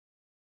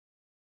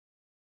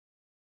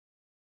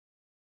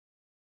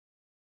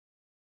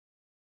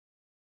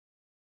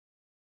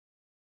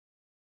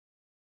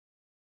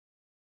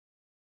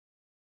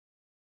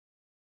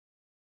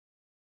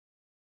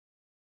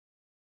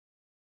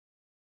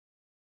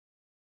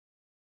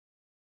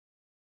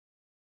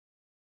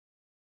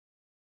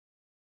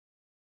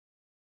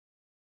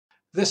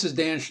This is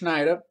Dan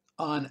Schneider.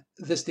 On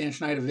this Dan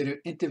Schneider video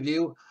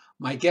interview,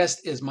 my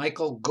guest is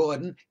Michael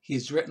Gordon.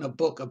 He's written a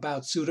book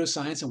about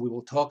pseudoscience, and we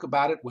will talk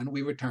about it when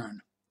we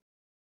return.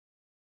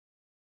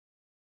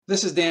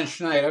 This is Dan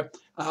Schneider.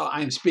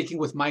 I'm speaking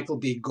with Michael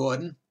B.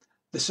 Gordon.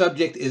 The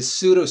subject is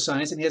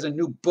pseudoscience, and he has a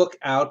new book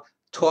out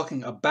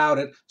talking about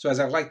it. So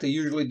as I like to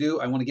usually do,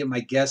 I want to give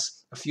my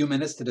guests a few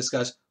minutes to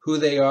discuss who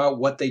they are,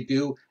 what they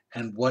do,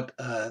 and what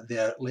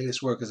their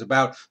latest work is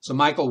about. So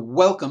Michael,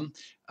 welcome.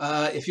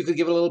 If you could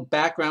give a little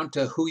background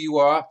to who you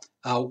are,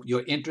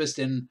 your interest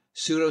in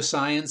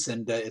pseudoscience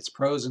and its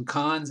pros and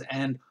cons,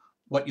 and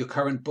what your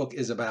current book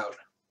is about.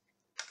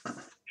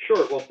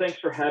 Sure. Well, thanks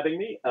for having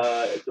me.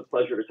 It's a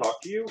pleasure to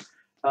talk to you.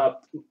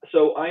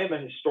 So I am a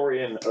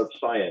historian of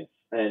science,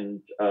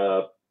 and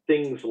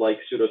things like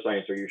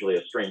pseudoscience are usually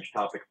a strange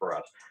topic for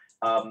us.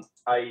 I'm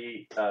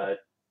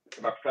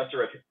a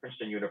professor at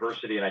Princeton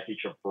University, and I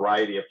teach a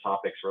variety of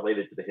topics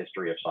related to the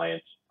history of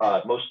science,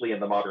 mostly in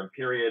the modern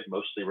period,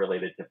 mostly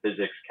related to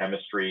physics,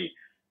 chemistry,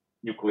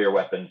 nuclear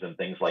weapons, and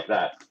things like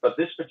that. But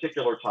this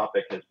particular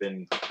topic has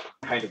been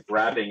kind of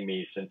grabbing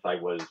me since I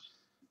was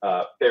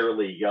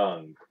fairly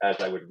young, as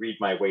I would read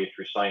my way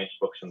through science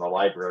books in the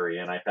library,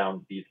 and I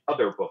found these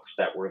other books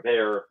that were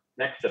there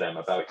next to them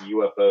about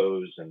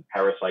UFOs and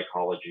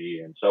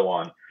parapsychology and so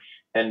on.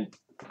 And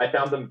I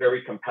found them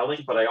very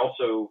compelling, but I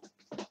also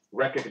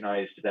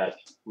recognized that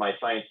my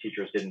science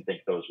teachers didn't think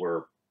those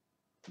were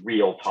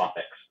real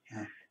topics.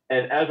 Yeah.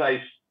 And as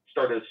I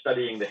started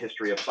studying the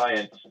history of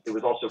science, it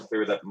was also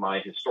clear that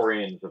my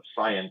historians of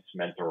science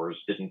mentors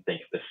didn't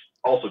think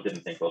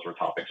those were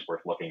topics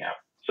worth looking at.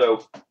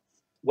 So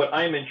what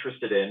I'm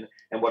interested in,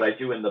 and what I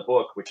do in the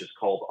book, which is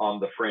called On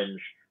the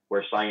Fringe,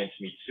 where science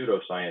meets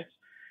pseudoscience,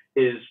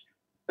 is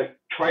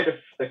try to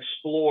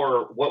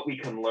explore what we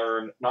can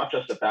learn, not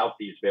just about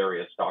these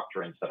various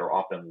doctrines that are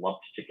often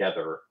lumped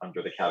together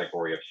under the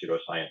category of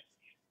pseudoscience,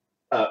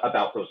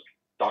 about those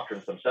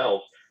doctrines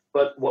themselves,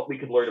 but what we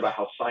could learn about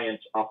how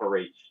science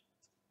operates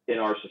in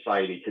our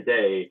society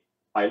today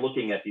by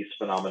looking at these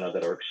phenomena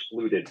that are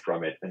excluded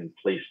from it and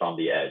placed on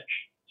the edge.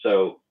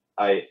 So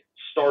I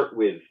start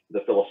with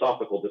the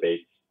philosophical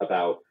debates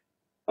about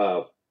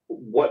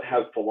what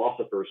have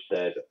philosophers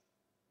said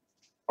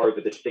are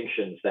the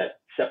distinctions that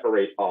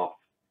separate off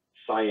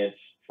science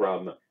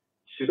from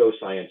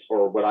pseudoscience,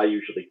 or what I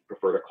usually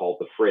prefer to call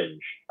the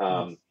fringe.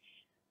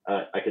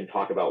 I can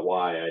talk about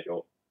why I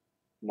don't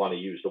want to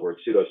use the word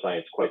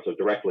pseudoscience quite so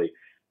directly.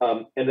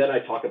 And then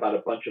I talk about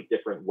a bunch of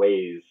different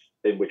ways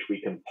in which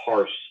we can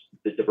parse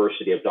the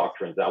diversity of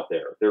doctrines out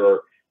there. There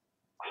are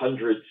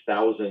hundreds,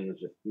 thousands,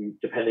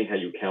 depending how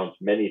you count,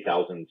 many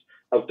thousands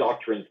of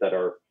doctrines that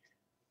are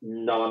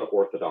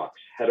non-orthodox,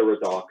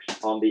 heterodox,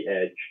 on the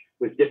edge,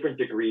 with different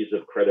degrees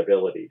of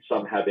credibility,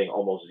 some having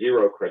almost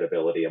zero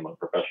credibility among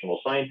professional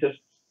scientists,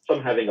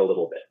 some having a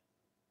little bit.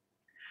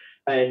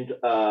 And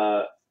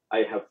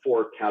I have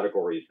four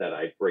categories that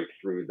I break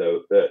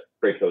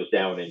those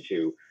down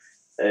into,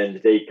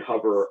 and they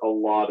cover a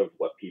lot of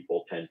what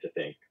people tend to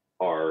think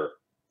are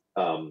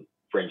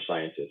fringe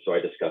sciences. So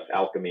I discuss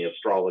alchemy,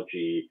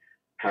 astrology,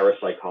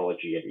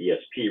 parapsychology, and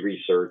ESP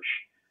research,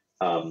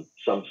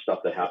 some stuff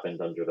that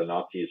happened under the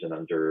Nazis and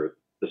under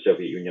the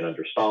Soviet Union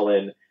under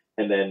Stalin,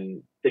 and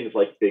then things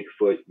like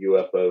Bigfoot,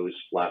 UFOs,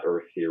 flat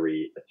Earth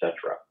theory,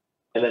 etc.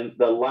 And then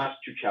the last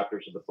two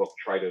chapters of the book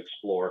try to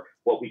explore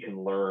what we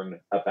can learn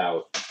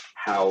about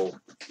how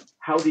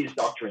these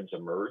doctrines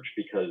emerge,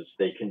 because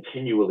they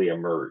continually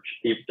emerge.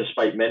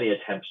 Despite many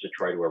attempts to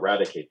try to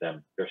eradicate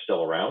them, they're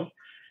still around,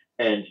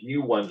 and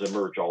new ones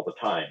emerge all the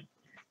time.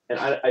 And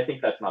I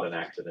think that's not an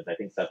accident. I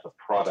think that's a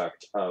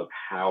product of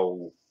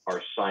how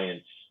our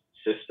science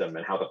system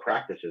and how the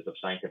practices of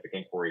scientific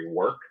inquiry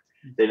work.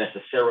 They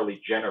necessarily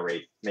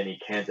generate many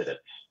candidates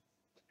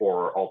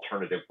for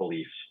alternative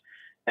beliefs,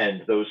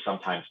 and those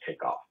sometimes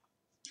take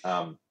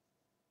off.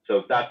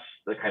 So that's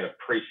the kind of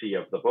précis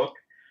of the book,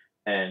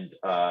 and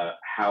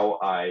how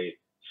I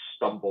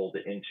stumbled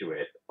into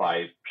it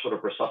by sort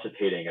of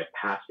resuscitating a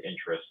past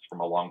interest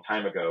from a long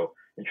time ago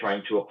and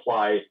trying to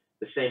apply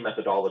the same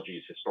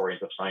methodologies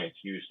historians of science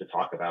use to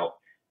talk about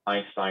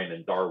Einstein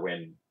and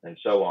Darwin and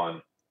so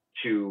on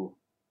to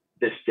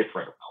this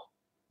different realm.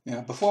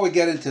 Yeah. Before we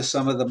get into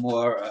some of the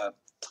more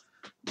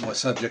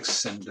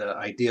subjects and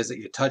ideas that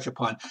you touch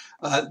upon,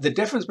 the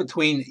difference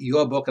between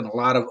your book and a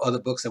lot of other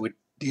books that would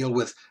deal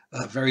with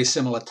very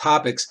similar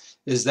topics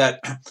is that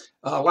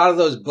a lot of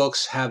those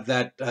books have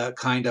that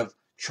kind of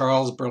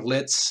Charles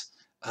Berlitz,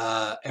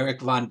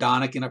 Eric von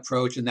Däniken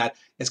approach, in that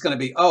it's going to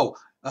be,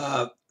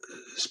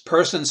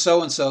 person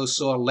so-and-so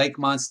saw Lake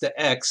Monster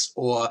X,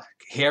 or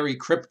hairy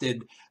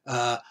cryptid,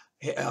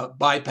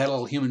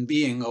 bipedal human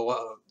being, or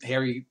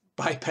hairy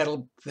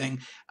bipedal thing.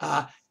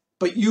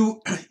 But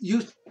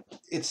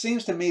it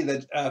seems to me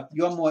that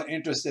you're more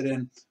interested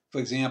in, for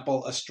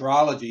example,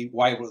 astrology,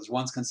 why it was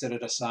once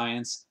considered a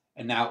science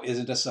and now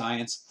isn't a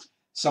science.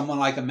 Someone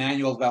like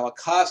Immanuel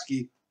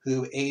Velikovsky,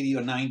 who 80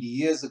 or 90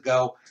 years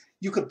ago,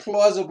 you could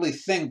plausibly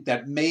think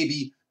that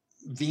maybe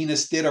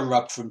Venus did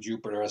erupt from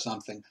Jupiter or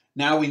something.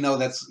 Now we know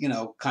that's,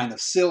 kind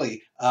of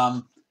silly.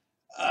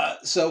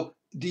 So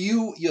do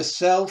you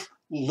yourself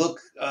look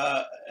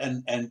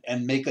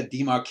and make a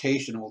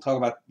demarcation? We'll talk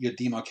about your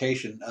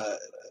demarcation,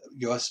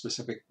 your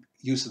specific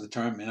use of the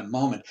term in a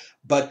moment.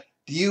 But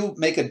do you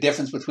make a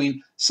difference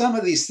between some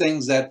of these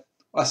things that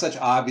are such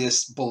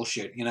obvious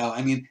bullshit?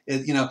 I mean,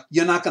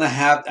 you're not going to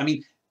have. I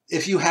mean,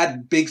 if you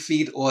had big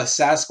feet or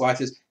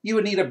Sasquatches, you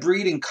would need a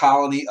breeding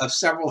colony of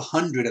several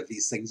hundred of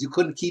these things. You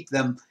couldn't keep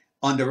them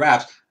under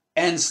wraps.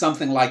 And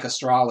something like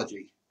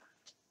astrology.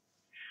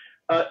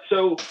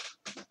 So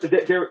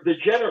there's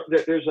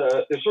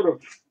sort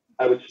of,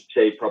 I would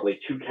say, probably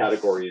two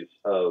categories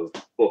of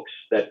books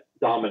that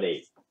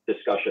dominate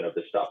discussion of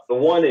this stuff. The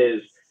one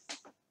is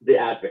the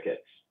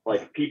advocates,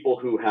 like people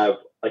who have,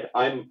 like,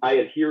 I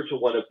adhere to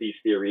one of these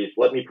theories.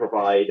 Let me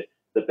provide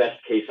the best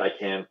case I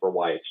can for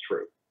why it's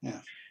true. Yeah.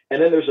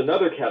 And then there's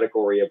another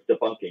category of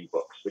debunking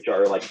books, which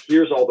are like,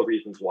 here's all the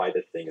reasons why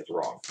this thing is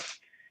wrong.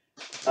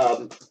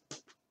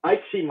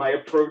 I'd see my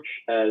approach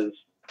as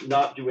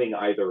not doing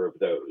either of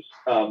those.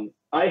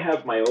 I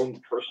have my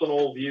own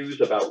personal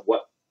views about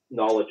what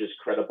knowledge is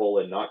credible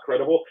and not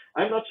credible.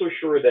 I'm not so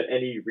sure that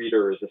any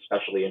reader is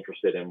especially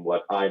interested in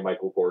what I,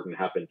 Michael Gordon,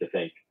 happen to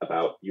think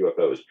about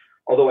UFOs.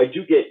 Although I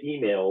do get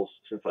emails,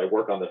 since I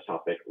work on this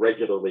topic,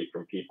 regularly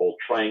from people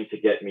trying to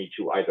get me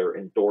to either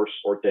endorse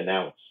or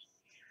denounce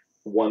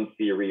one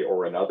theory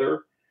or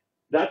another.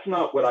 That's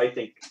not what I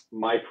think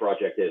my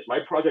project is. My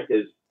project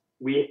is,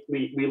 we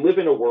live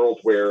in a world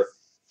where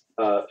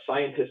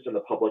scientists and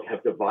the public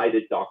have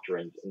divided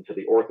doctrines into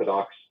the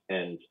orthodox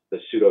and the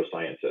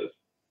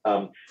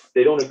pseudosciences.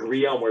 They don't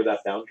agree on where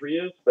that boundary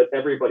is, but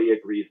everybody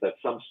agrees that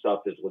some stuff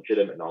is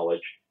legitimate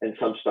knowledge and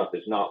some stuff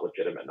is not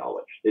legitimate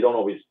knowledge. They don't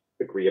always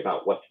agree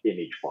about what's in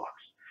each box.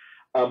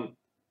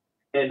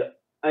 And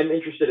I'm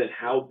interested in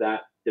how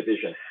that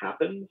division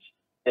happens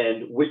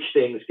and which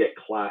things get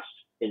classed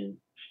in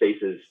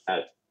spaces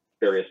at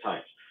various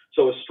times.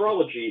 So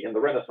astrology in the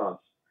Renaissance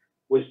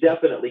was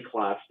definitely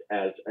classed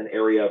as an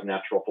area of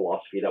natural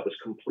philosophy that was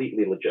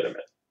completely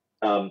legitimate.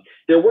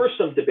 There were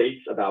some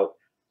debates about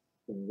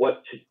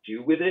what to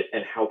do with it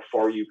and how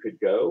far you could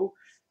go.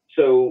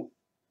 So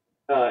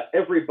not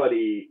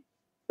everybody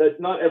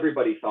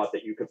thought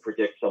that you could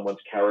predict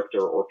someone's character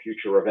or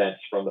future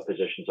events from the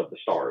positions of the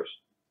stars.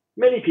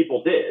 Many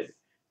people did.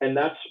 And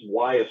that's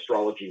why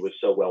astrology was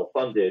so well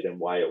funded and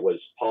why it was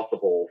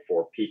possible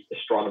for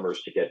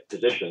astronomers to get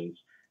positions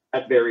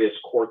at various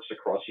courts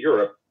across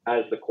Europe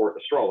as the court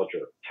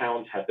astrologer.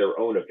 Towns had their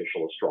own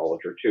official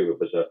astrologer too. It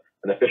was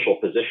an official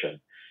position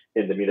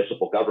in the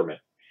municipal government.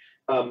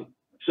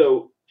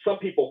 So some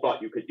people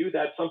thought you could do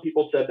that. Some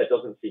people said that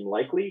doesn't seem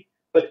likely,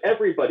 but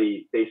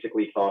everybody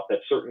basically thought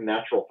that certain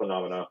natural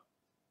phenomena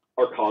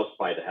are caused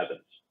by the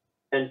heavens.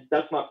 And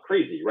that's not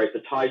crazy, right?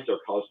 The tides are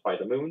caused by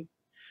the moon.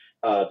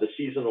 The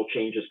seasonal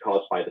changes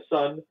caused by the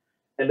sun,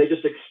 and they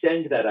just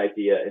extend that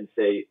idea and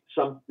say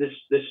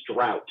this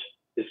drought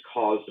is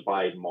caused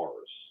by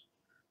Mars,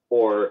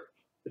 or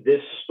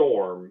this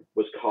storm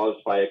was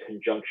caused by a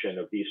conjunction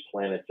of these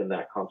planets in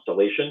that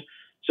constellation.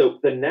 So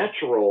the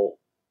natural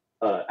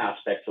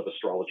aspects of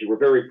astrology were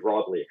very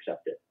broadly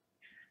accepted.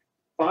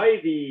 By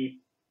the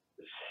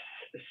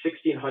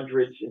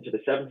 1600s into the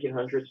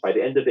 1700s, by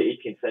the end of the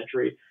 18th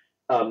century,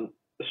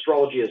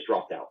 astrology has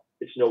dropped out.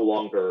 It's no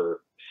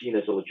longer seen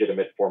as a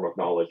legitimate form of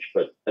knowledge,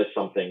 but as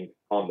something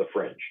on the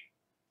fringe.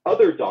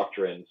 Other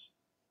doctrines,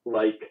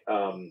 like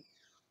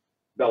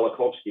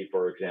Velikovsky,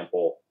 for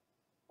example,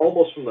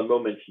 almost from the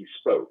moment he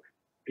spoke,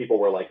 people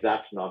were like,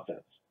 that's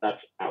nonsense,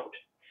 that's out.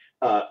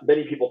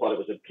 Many people thought it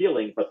was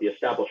appealing, but the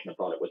establishment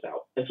thought it was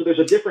out. And so there's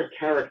a different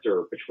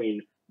character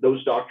between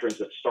those doctrines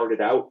that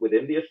started out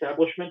within the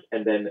establishment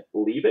and then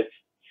leave it,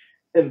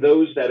 and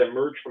those that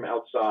emerge from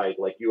outside,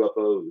 like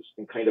UFOs,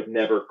 and kind of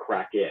never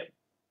crack in.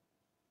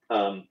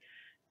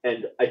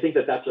 And I think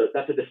that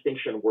that's a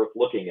distinction worth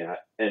looking at.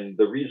 And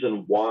the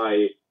reason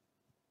why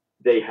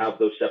they have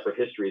those separate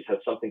histories has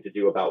something to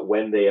do about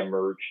when they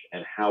emerged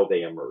and how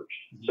they emerged.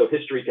 So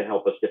history can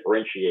help us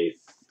differentiate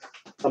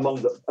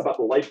about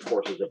the life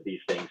courses of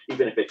these things,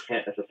 even if it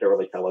can't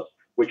necessarily tell us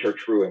which are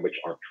true and which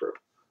aren't true.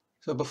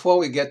 So before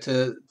we get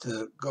to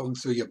going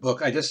through your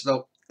book, I just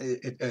thought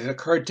it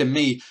occurred to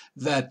me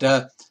that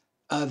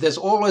there's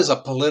always a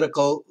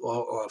political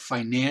or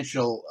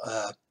financial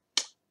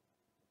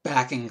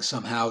backing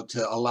somehow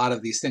to a lot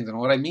of these things. And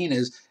what I mean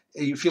is,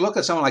 if you look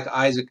at someone like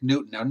Isaac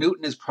Newton, now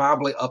Newton is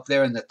probably up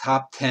there in the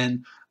top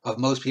 10 of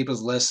most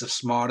people's lists of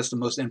smartest and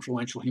most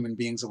influential human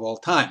beings of all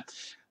time.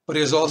 But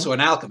he was also an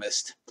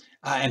alchemist.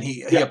 And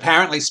he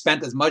apparently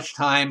spent as much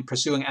time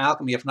pursuing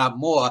alchemy, if not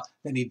more,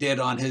 than he did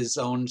on his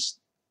own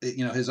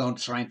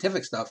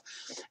scientific stuff.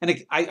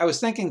 And I was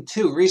thinking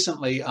too,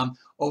 recently,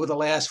 over the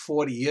last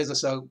 40 years or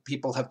so,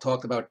 people have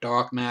talked about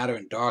dark matter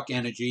and dark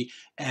energy.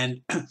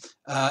 And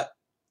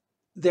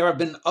there have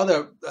been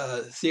other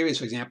theories,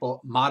 for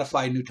example,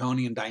 modified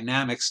Newtonian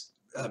dynamics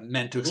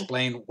meant to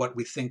explain what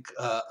we think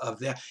of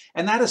there.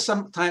 And that is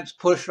sometimes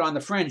pushed on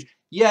the fringe.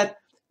 Yet,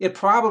 it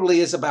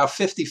probably is about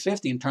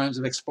 50-50 in terms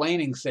of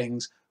explaining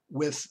things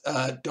with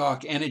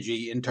dark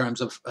energy in terms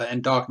of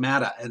and dark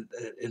matter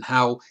and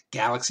how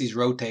galaxies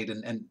rotate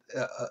and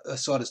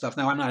sort of stuff.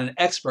 Now, I'm not an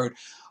expert,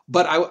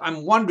 but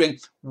I'm wondering,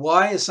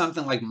 why is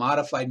something like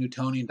modified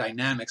Newtonian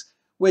dynamics,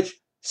 which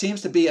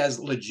seems to be as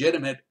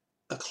legitimate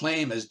a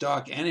claim as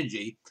dark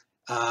energy,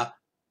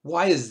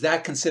 why is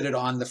that considered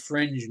on the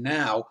fringe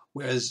now,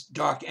 whereas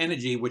dark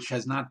energy, which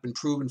has not been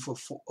proven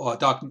or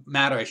dark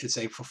matter, I should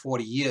say, for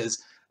 40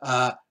 years,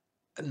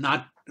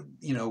 not,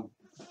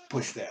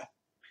 pushed there?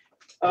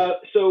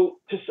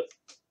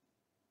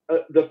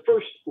 The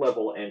first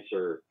level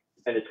answer,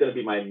 and it's going to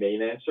be my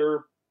main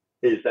answer,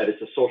 is that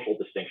it's a social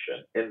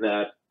distinction in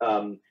that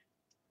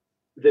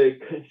the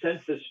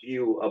consensus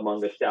view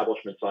among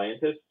establishment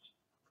scientists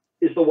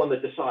is the one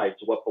that decides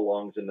what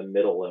belongs in the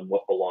middle and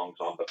what belongs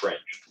on the fringe.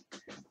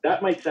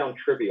 That might sound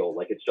trivial,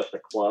 like it's just a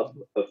club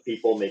of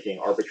people making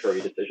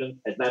arbitrary decisions,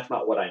 and that's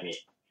not what I mean.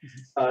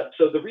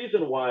 So the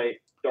reason why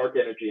dark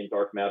energy and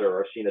dark matter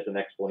are seen as an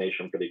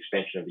explanation for the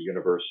expansion of the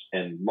universe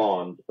and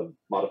MOND, the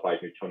modified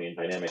Newtonian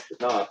dynamics,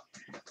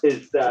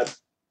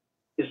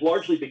 is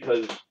largely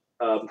because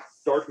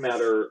dark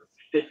matter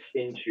fits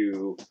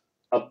into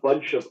a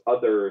bunch of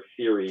other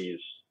theories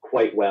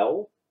quite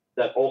well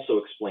that also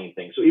explain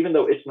things. So even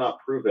though it's not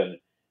proven,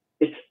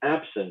 its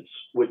absence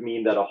would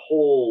mean that a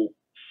whole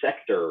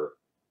sector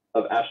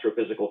of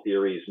astrophysical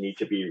theories need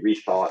to be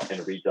rethought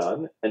and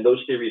redone, and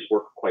those theories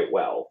work quite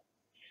well.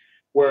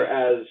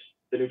 Whereas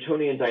the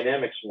Newtonian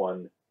dynamics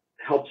one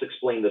helps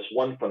explain this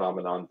one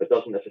phenomenon, but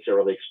doesn't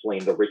necessarily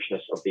explain the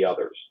richness of the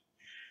others.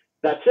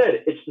 That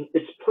said,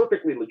 it's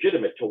perfectly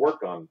legitimate to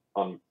work on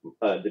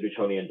the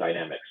Newtonian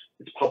dynamics.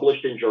 It's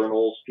published in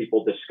journals,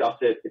 people discuss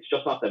it. It's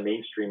just not the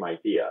mainstream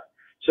idea.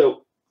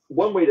 So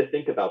one way to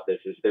think about this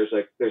is there's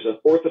an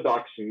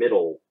orthodox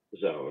middle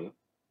zone,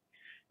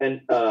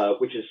 and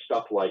which is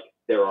stuff like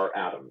there are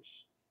atoms,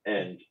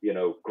 and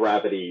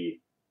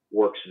gravity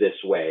works this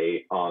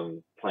way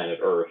on planet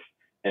Earth,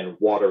 and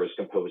water is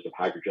composed of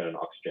hydrogen and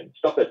oxygen,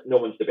 stuff that no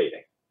one's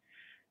debating.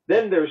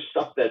 Then there's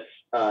stuff that's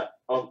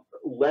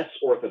less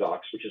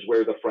orthodox, which is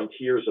where the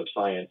frontiers of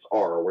science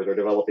are, where they're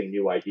developing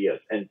new ideas,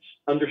 and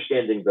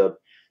understanding the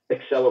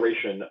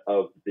acceleration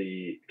of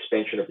the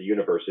expansion of the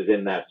universe is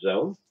in that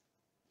zone.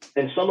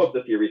 And some of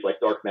the theories, like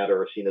dark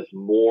matter, are seen as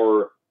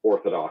more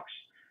orthodox.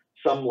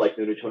 Some, like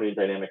the Newtonian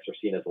dynamics, are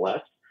seen as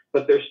less,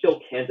 but they're still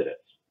candidates.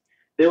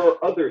 There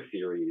are other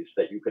theories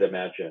that you could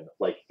imagine,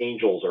 like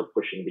angels are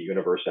pushing the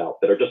universe out,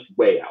 that are just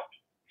way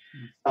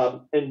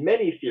out. And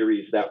many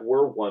theories that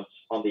were once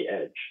on the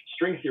edge.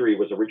 String theory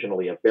was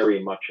originally a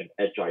very much an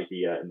edge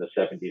idea in the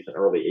 70s and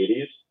early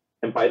 80s.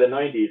 And by the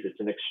 90s, it's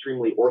an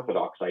extremely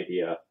orthodox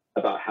idea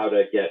about how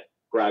to get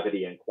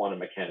gravity and quantum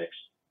mechanics,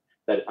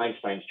 that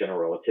Einstein's general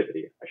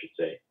relativity, I should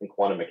say, and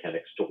quantum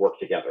mechanics to work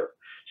together.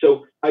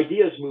 So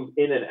ideas move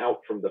in and out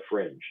from the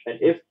fringe. And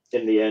if,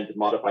 in the end,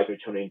 modified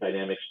Newtonian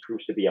dynamics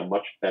proves to be a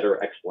much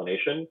better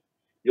explanation,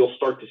 you'll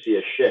start to see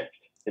a shift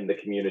in the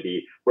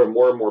community where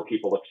more and more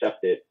people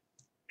accept it.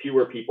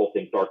 Fewer people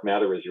think dark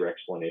matter is your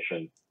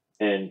explanation,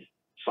 and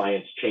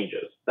science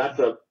changes. That's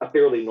a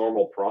fairly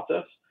normal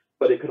process,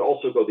 but it could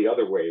also go the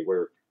other way,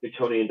 where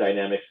Newtonian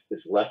dynamics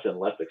is less and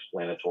less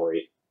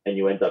explanatory, and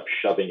you end up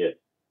shoving it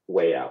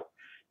way out.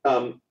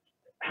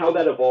 How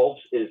that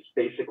evolves is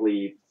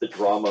basically the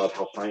drama of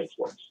how science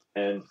works.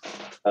 And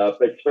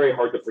it's very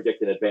hard to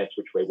predict in advance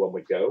which way one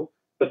would go.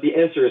 But the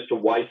answer as to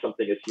why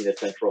something is seen as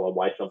central and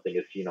why something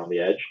is seen on the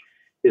edge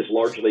is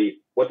largely,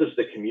 what does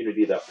the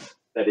community that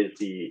is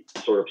the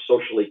sort of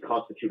socially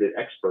constituted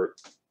expert,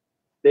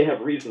 they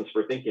have reasons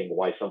for thinking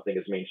why something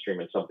is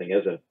mainstream and something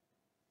isn't.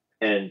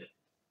 And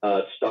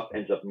stuff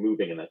ends up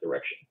moving in that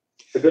direction.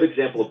 A good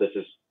example of this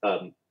is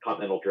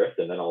continental drift,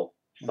 and then I'll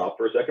stop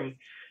for a second.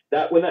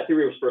 That when that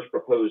theory was first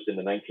proposed in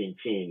the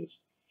 19-teens,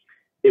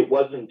 it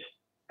wasn't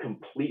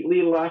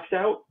completely laughed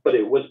out, but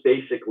it was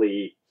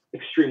basically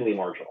extremely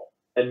marginal.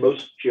 And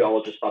most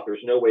geologists thought there's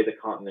no way the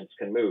continents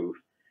can move.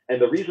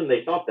 And the reason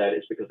they thought that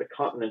is because the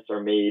continents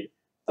are made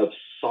of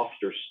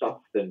softer stuff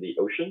than the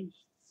oceans.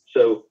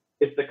 So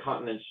if the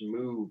continents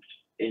moved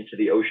into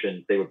the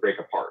ocean, they would break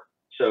apart.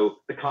 So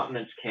the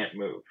continents can't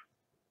move.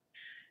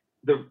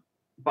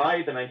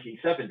 By the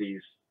 1970s,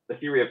 the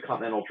theory of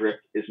continental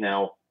drift is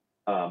now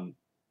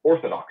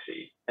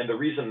orthodoxy. And the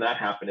reason that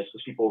happened is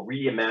because people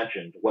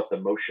reimagined what the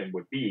motion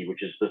would be,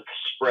 which is the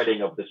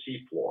spreading of the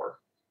seafloor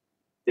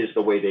is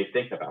the way they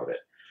think about it.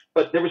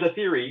 But there was a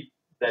theory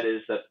that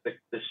is that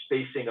the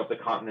spacing of the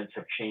continents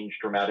have changed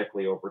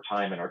dramatically over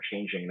time and are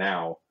changing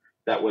now,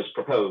 that was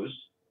proposed,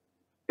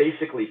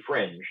 basically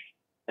fringed,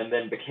 and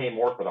then became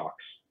orthodox,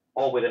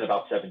 all within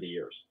about 70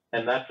 years.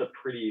 And that's a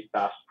pretty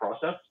fast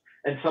process.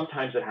 And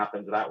sometimes it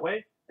happens that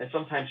way. And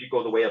sometimes you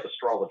go the way of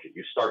astrology.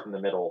 You start in the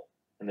middle,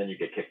 and then you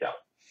get kicked out.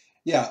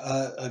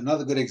 Yeah,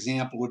 another good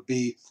example would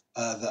be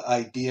the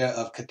idea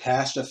of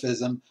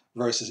catastrophism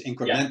versus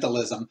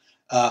incrementalism.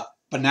 Yeah.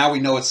 But now we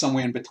know it's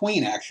somewhere in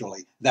between,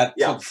 actually, that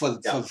for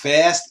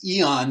vast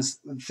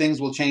eons, things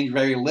will change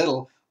very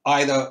little,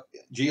 either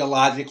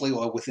geologically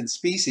or within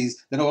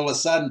species, then all of a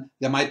sudden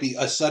there might be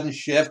a sudden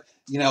shift.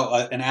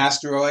 An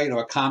asteroid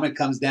or a comet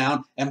comes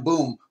down, and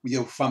boom,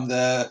 from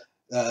the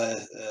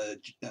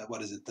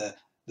what is it,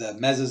 the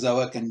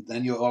Mesozoic, and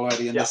then you're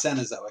already in the Yeah.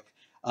 Cenozoic.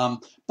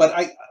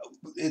 But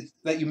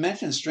that you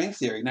mentioned string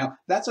theory. Now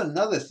that's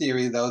another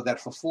theory, though, that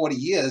for 40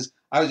 years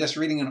I was just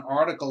reading an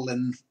article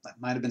in, it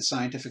might have been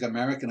Scientific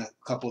American a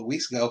couple of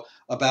weeks ago,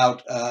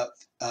 about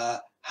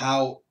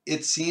how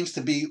it seems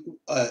to be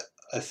a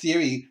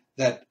theory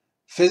that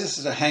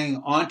physicists are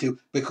hanging on to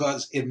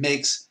because it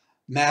makes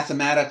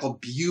mathematical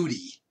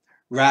beauty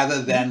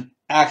rather than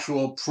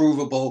actual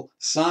provable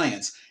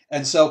science.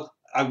 And so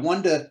I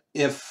wonder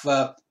if,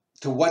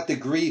 to what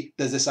degree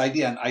does this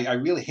idea, and I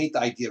really hate the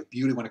idea of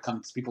beauty when it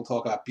comes to people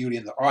talk about beauty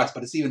in the arts,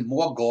 but it's even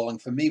more galling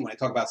for me when I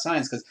talk about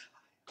science, because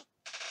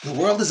the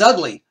world is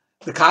ugly.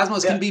 The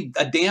cosmos can Yeah. be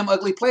a damn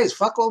ugly place.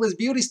 Fuck all this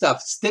beauty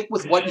stuff. Stick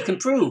with what you can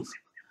prove.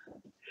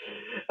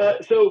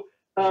 So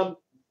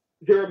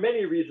there are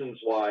many reasons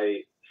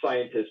why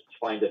scientists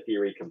find a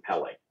theory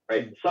compelling,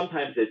 right?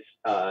 Sometimes it's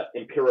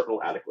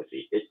empirical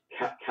adequacy. It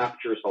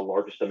captures the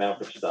largest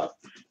amount of stuff,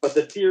 but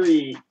the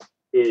theory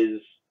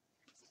is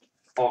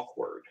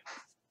awkward.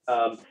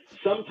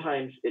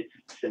 Sometimes it's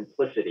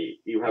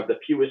simplicity. You have the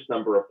fewest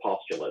number of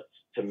postulates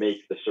to make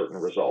the certain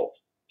result.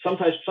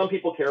 Sometimes some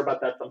people care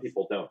about that, some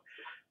people don't.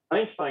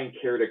 Einstein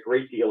cared a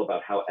great deal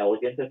about how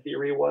elegant a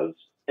theory was,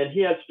 and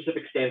he had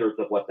specific standards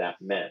of what that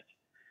meant,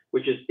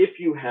 which is if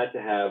you had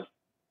to have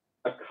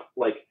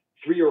like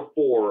 3 or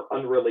 4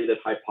 unrelated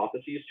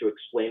hypotheses to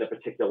explain a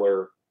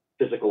particular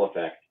physical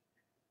effect,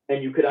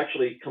 and you could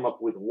actually come up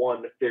with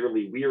one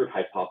fairly weird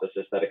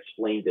hypothesis that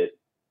explained it,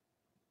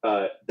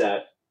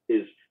 that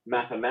is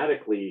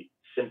mathematically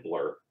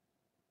simpler,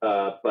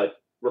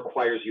 but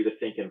requires you to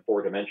think in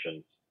 4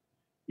 dimensions,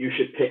 you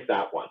should pick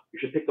that one. You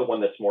should pick the one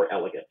that's more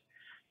elegant.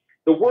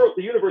 The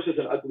universe is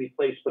an ugly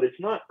place, but it's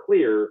not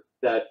clear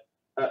that,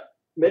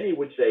 many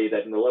would say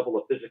that in the level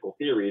of physical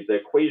theory, the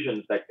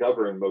equations that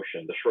govern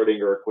motion, the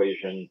Schrodinger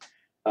equation,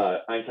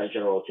 Einstein's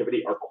general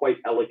relativity, are quite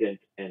elegant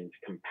and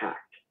compact.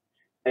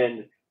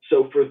 And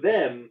so for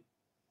them,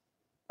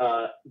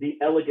 the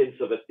elegance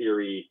of a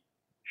theory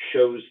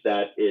shows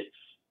that it's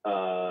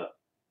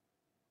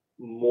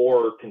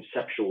more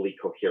conceptually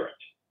coherent.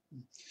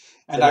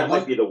 And that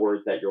might be the word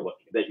that you're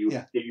looking, that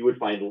you would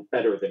find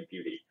better than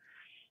beauty.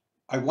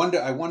 I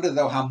wonder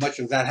though how much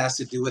of that has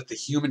to do with the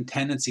human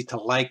tendency to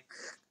like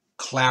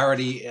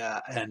clarity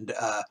and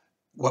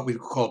what we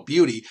call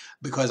beauty,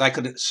 because I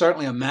could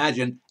certainly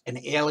imagine an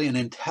alien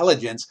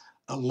intelligence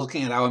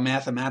looking at our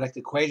mathematical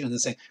equations and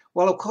saying,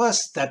 well, of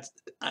course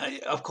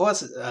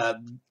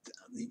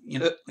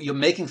you're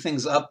making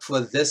things up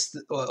for this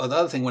or the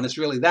other thing when it's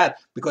really that,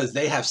 because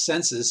they have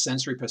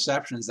sensory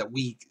perceptions that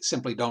we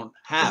simply don't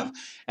have.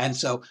 And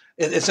so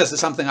it's just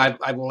something I've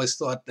always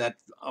thought that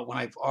when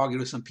I've argued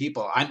with some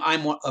people,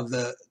 I'm one of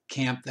the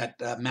camp that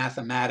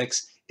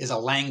mathematics is a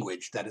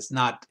language, that it's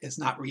not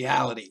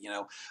reality,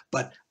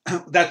 but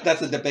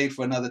that's a debate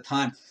for another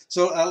time.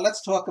 So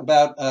let's talk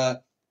about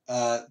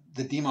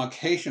the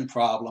demarcation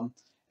problem,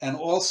 and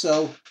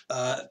also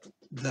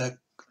the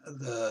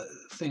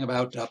thing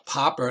about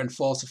Popper and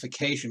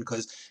falsification,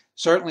 because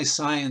certainly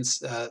science,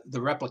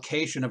 the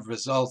replication of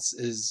results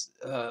is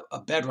a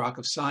bedrock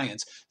of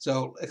science.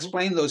 So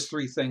explain those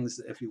 3 things,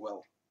 if you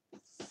will.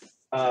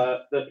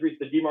 The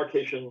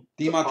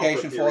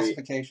demarcation,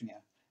 falsification, yeah,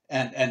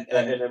 and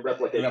then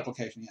replication.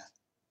 Replication, yeah.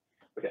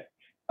 Okay.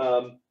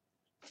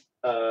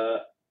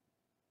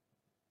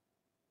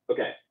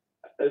 Okay.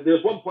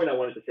 There's one point I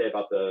wanted to say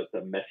about the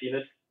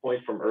messiness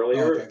point from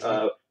earlier,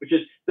 which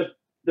is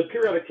the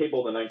periodic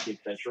table in the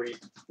 19th century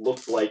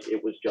looked like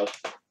it was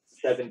just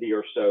 70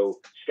 or so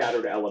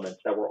scattered elements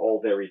that were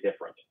all very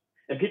different.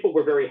 And people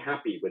were very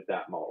happy with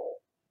that model.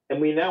 And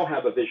we now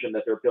have a vision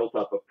that they're built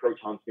up of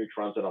protons,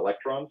 neutrons, and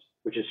electrons,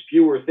 which is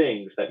fewer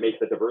things that make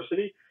the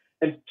diversity.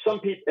 And some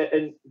people,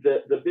 and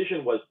the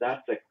vision was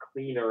that's a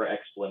cleaner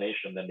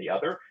explanation than the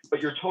other.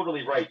 But you're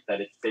totally right that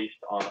it's based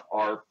on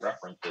our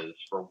preferences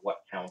for what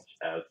counts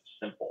as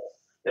simple.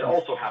 It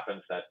also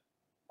happens that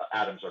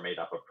atoms are made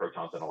up of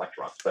protons and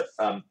electrons, but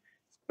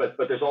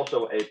there's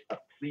also a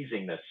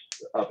pleasingness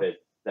of it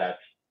that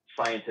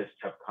scientists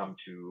have come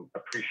to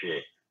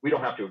appreciate. We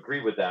don't have to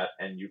agree with that,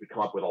 and you could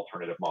come up with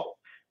alternative models.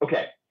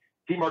 Okay,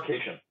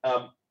 demarcation.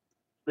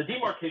 The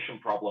demarcation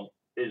problem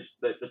is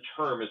that the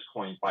term is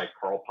coined by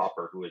Karl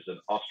Popper, who is an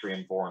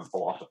Austrian-born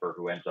philosopher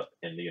who ends up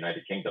in the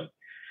United Kingdom.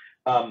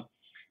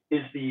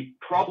 Is the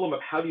problem of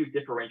how do you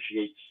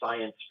differentiate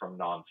science from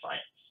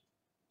non-science?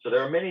 So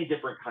there are many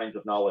different kinds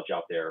of knowledge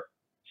out there.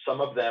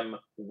 Some of them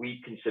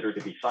we consider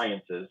to be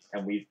sciences,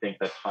 and we think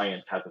that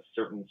science has a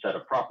certain set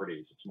of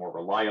properties. It's more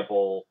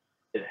reliable.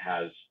 It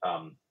has,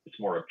 it's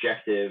more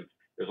objective.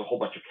 There's a whole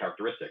bunch of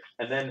characteristics.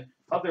 And then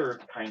other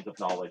kinds of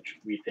knowledge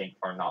we think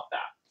are not that.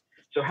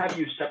 So how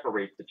do you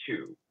separate the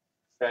two?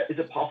 Is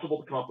it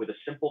possible to come up with a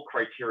simple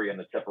criterion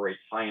that separates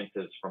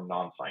sciences from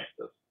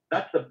non-sciences?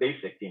 That's the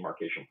basic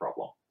demarcation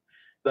problem.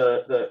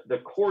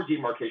 The core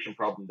demarcation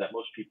problem that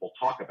most people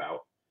talk about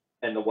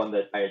and the one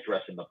that I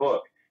address in the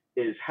book,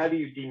 is how do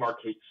you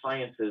demarcate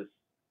sciences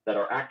that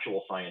are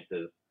actual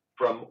sciences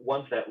from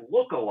ones that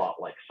look a lot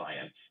like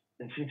science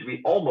and seem to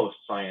be almost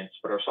science,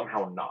 but are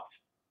somehow not.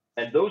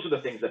 And those are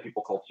the things that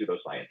people call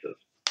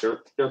pseudosciences.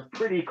 They're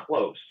pretty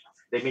close.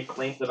 They make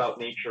claims about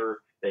nature.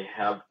 They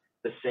have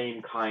the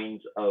same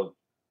kinds of,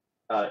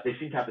 they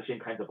seem to have the same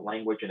kinds of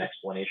language and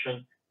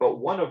explanation, but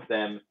one of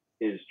them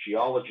is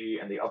geology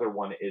and the other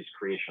one is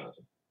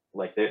creationism.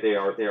 Like they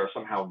are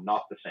somehow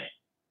not the same.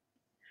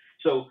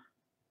 So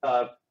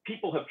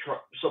people have tried,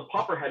 so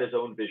Popper had his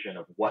own vision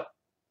of what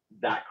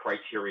that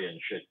criterion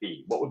should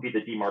be. What would be the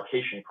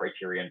demarcation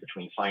criterion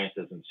between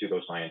sciences and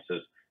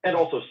pseudosciences, and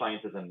also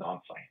sciences and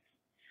non-science?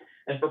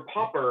 And for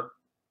Popper,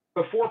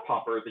 before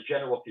Popper, the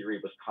general theory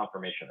was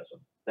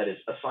confirmationism. That is,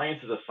 a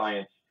science is a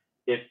science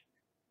if,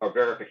 or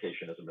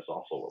verificationism is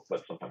also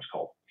what's sometimes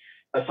called.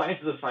 A science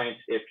is a science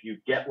if you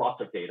get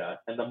lots of data,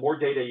 and the more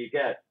data you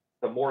get,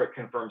 the more it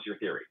confirms your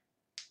theory.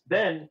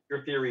 Then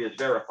your theory is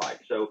verified.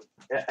 So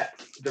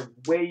the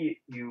way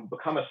you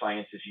become a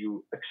science is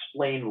you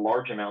explain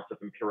large amounts of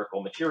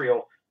empirical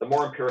material. The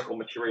more empirical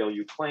material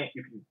you can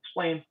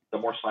explain, the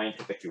more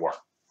scientific you are.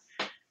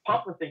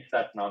 Popper thinks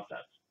that's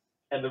nonsense.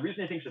 And the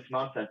reason he thinks it's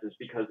nonsense is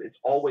because it's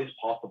always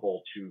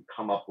possible to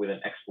come up with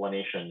an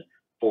explanation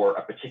for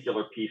a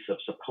particular piece of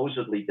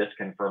supposedly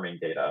disconfirming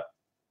data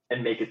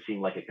and make it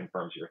seem like it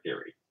confirms your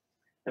theory.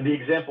 And the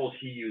examples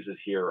he uses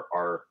here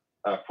are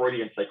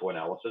Freudian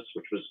psychoanalysis,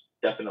 which was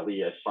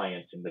definitely a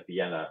science in the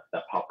Vienna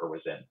that Popper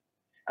was in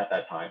at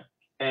that time,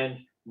 and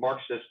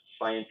Marxist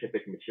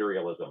scientific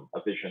materialism,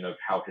 a vision of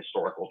how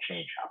historical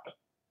change happened.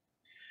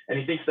 And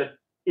he thinks that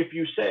if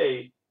you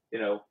say,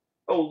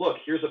 oh, look,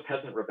 here's a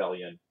peasant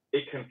rebellion,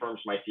 it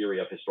confirms my theory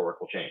of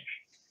historical change.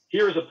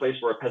 Here is a place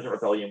where a peasant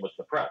rebellion was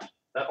suppressed.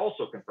 That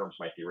also confirms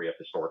my theory of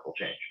historical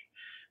change.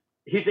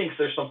 He thinks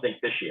there's something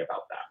fishy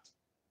about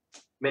that.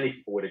 Many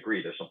people would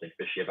agree there's something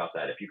fishy about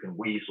that if you can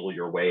weasel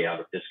your way out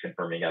of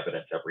disconfirming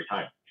evidence every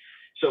time.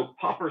 So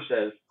Popper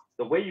says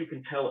the way you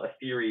can tell a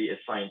theory is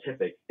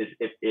scientific is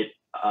if it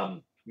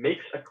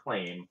makes a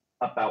claim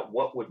about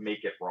what would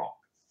make it wrong.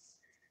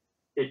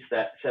 It's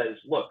that says,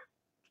 look,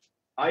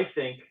 I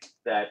think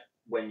that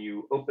when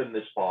you open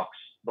this box,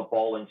 the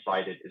ball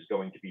inside it is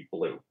going to be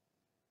blue,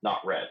 not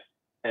red.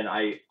 And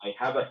I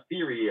have a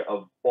theory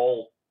of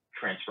ball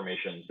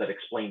transformations that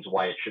explains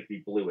why it should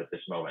be blue at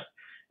this moment.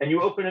 And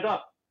you open it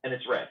up and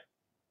it's red.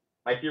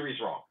 My theory's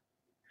wrong.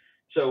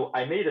 So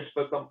I made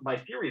my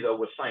theory though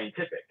was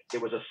scientific.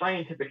 It was a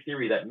scientific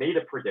theory that made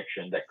a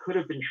prediction that could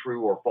have been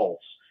true or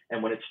false.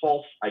 And when it's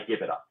false, I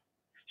give it up.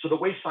 So the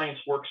way science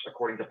works,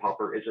 according to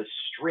Popper, is a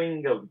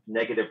string of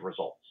negative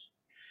results.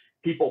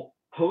 People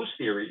pose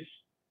theories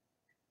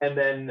and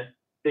then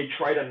they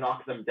try to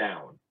knock them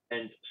down.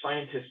 And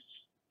scientists,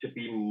 to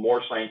be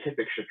more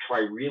scientific, should try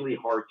really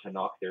hard to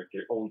knock their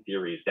own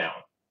theories down.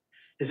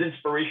 His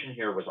inspiration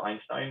here was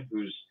Einstein,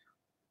 whose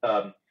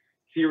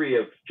theory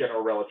of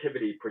general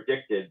relativity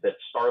predicted that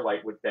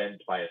starlight would bend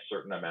by a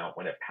certain amount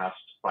when it passed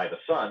by the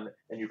sun,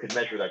 and you could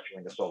measure that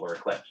during the solar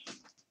eclipse.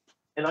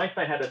 And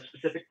Einstein had a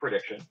specific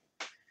prediction,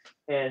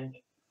 and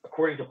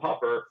according to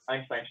Popper,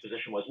 Einstein's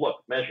position was, look,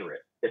 measure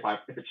it.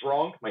 If it's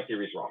wrong, my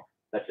theory's wrong.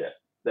 That's it.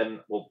 Then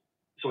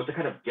so it's a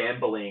kind of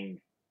gambling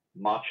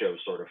macho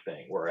sort of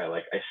thing where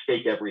I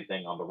stake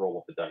everything on the roll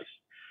of the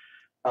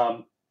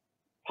dice.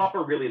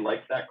 Popper really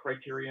liked that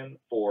criterion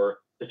for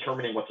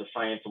determining what's a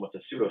science and what's a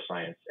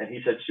pseudoscience. And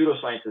he said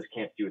pseudosciences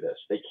can't do this.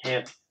 They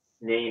can't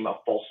name a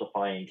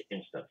falsifying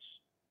instance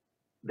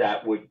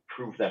that would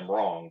prove them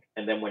wrong.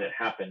 And then when it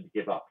happened,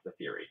 give up the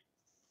theory.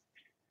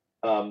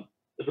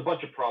 There's a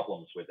bunch of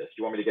problems with this. Do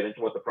you want me to get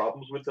into what the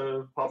problems with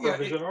the Popper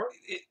vision are?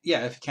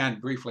 Yeah, if you can,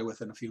 briefly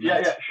within a few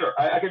minutes. Yeah, sure.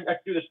 I can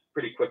do this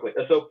pretty quickly.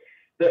 So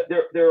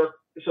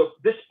so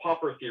this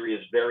Popper theory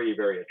is very,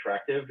 very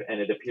attractive, and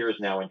it appears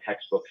now in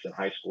textbooks in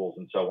high schools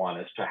and so on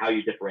as to how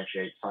you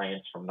differentiate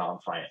science from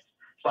non-science.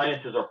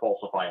 Sciences are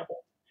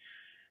falsifiable.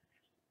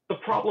 The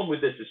problem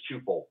with this is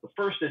twofold. The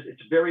first is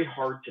it's very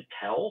hard to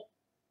tell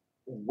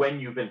when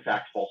you've in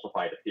fact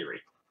falsified a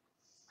theory.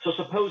 So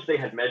suppose they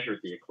had measured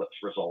the eclipse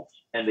results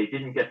and they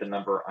didn't get the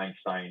number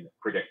Einstein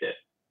predicted.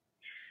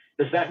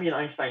 Does that mean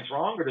Einstein's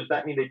wrong, or does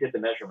that mean they did the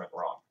measurement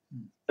wrong?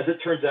 As it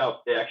turns out,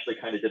 they actually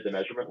kind of did the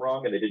measurement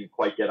wrong and they didn't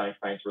quite get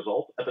Einstein's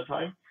result at the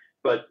time,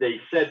 but they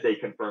said they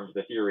confirmed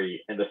the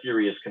theory, and the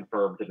theory is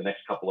confirmed in the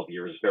next couple of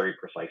years very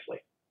precisely.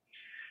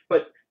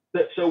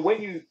 So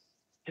when you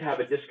have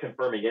a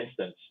disconfirming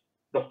instance,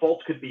 the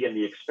fault could be in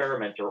the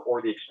experimenter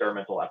or the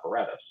experimental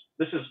apparatus.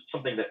 This is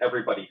something that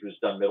everybody who's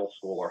done middle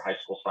school or high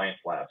school science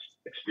labs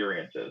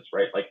experiences,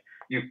 right? Like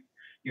you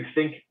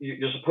think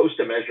you're supposed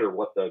to measure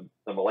what the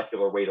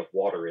molecular weight of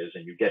water is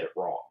and you get it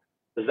wrong.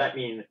 Does that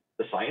mean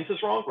the science is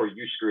wrong or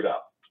you screwed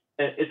up?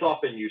 And it's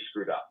often you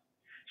screwed up.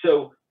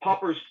 So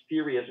Popper's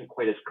theory isn't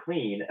quite as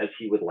clean as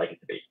he would like it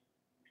to be.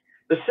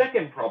 The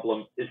second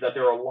problem is that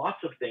there are lots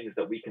of things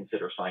that we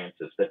consider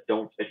sciences that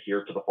don't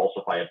adhere to the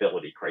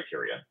falsifiability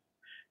criterion.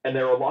 And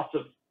there are lots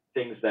of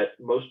things that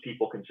most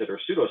people consider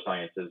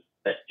pseudosciences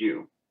that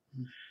do.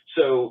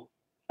 So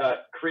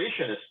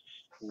creationists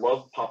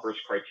love Popper's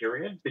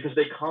criterion because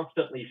they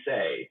constantly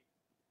say,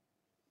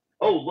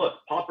 oh, look,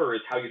 Popper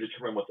is how you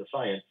determine what's a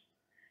science.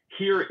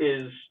 Here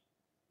is,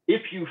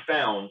 if you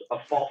found a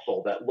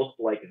fossil that looked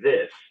like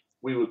this,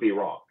 we would be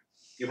wrong.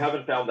 You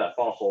haven't found that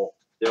fossil,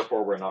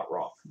 therefore we're not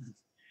wrong.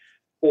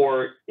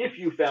 Or if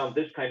you found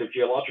this kind of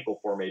geological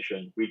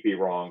formation, we'd be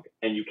wrong,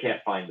 and you can't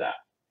find that.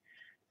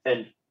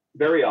 And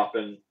very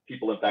often,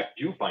 people in fact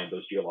do find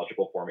those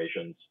geological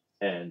formations,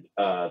 and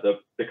the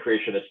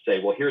creationists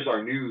say, well, here's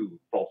our new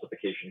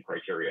falsification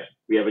criterion.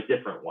 We have a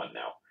different one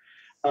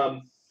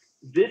now.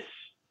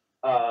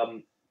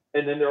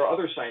 And then there are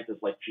other sciences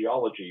like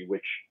geology,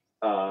 which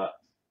are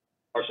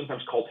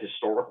sometimes called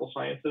historical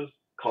sciences.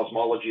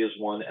 Cosmology is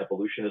one,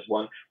 evolution is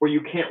one, where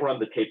you can't run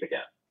the tape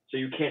again. So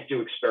you can't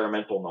do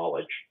experimental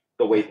knowledge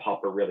the way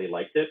Popper really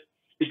liked it,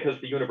 because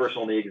the universe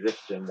only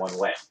exists in one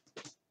way.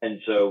 And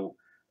so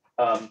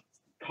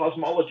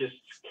cosmologists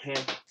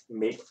can't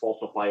make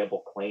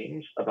falsifiable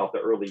claims about the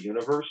early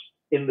universe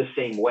in the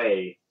same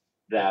way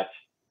that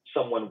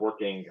someone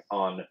working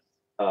on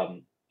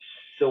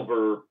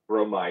silver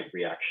bromide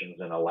reactions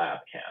in a lab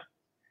can.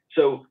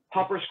 So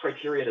Popper's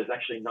criterion is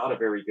actually not a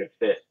very good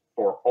fit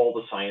for all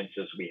the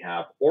sciences we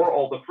have or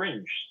all the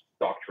fringe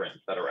doctrines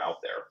that are out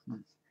there.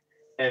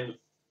 And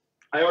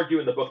I argue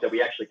in the book that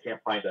we actually can't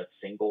find a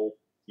single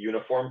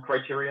uniform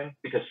criterion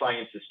because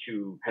science is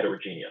too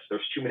heterogeneous.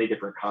 There's too many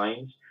different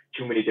kinds,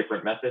 too many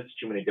different methods,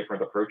 too many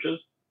different approaches.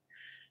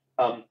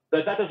 But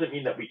that doesn't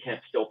mean that we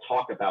can't still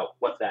talk about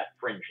what that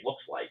fringe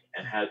looks like,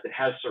 and it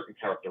has certain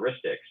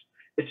characteristics.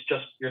 It's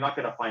just you're not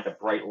going to find a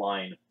bright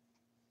line,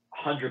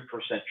 100%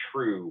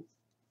 true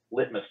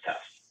litmus test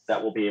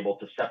that will be able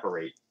to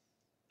separate.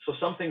 So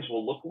some things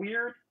will look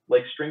weird,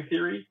 like string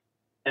theory,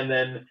 and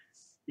then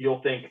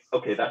you'll think,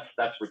 okay,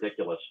 that's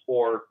ridiculous,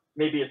 or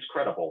maybe it's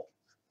credible,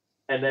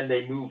 and then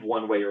they move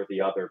one way or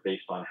the other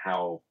based on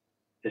how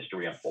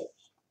history unfolds.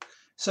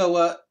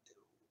 So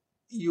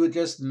you had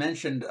just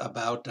mentioned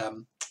about,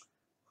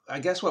 I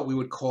guess, what we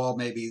would call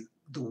maybe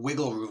the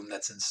wiggle room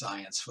that's in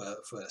science for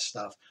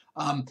stuff.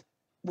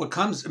 What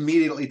comes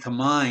immediately to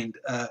mind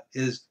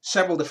is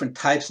several different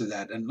types of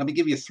that, and let me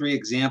give you 3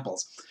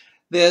 examples.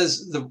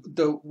 There's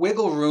the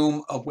wiggle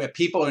room of where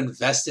people are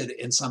invested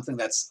in something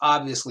that's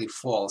obviously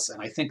false.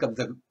 And I think of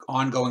the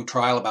ongoing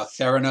trial about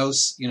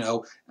Theranos,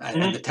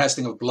 and the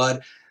testing of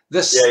blood.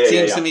 This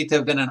seems to me to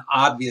have been an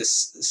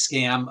obvious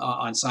scam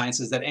on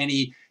sciences that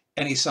any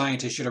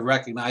scientist should have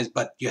recognized,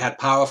 but you had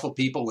powerful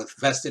people with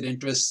vested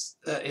interests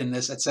in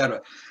this,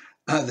 etc.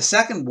 The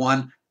second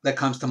one that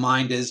comes to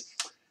mind is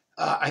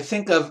I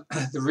think of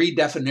the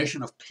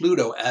redefinition of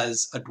Pluto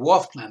as a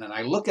dwarf planet.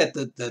 I look at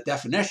the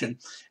definition,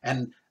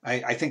 and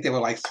I think there were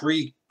like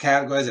 3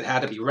 categories. It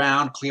had to be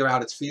round, clear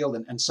out its field,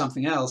 and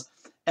something else.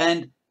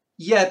 And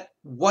yet,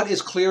 what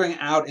is clearing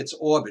out its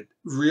orbit,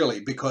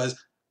 really?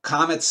 Because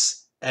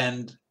comets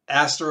and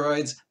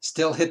asteroids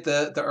still hit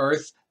the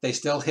Earth. They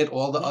still hit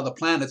all the other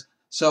planets.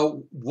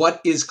 So what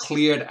is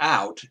cleared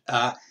out?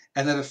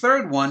 And then the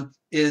third one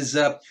is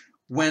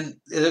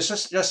when there's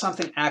just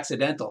something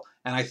accidental.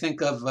 And I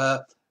think of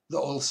the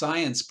old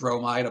science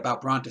bromide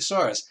about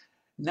Brontosaurus.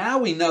 Now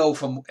we know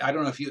from, I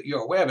don't know if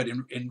you're aware of it,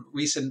 in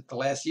the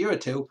last year or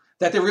two,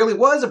 that there really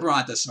was a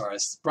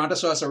Brontosaurus.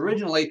 Brontosaurus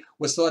originally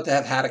was thought to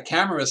have had a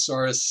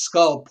Camarasaurus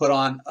skull put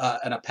on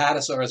an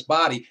Apatosaurus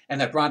body,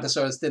 and that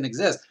Brontosaurus didn't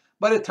exist.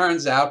 But it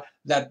turns out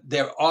that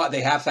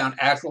they have found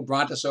actual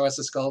Brontosaurus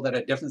skull that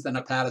are different than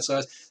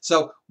Apatosaurus.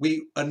 So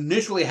we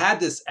initially had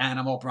this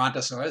animal,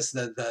 Brontosaurus,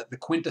 the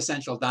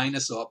quintessential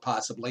dinosaur,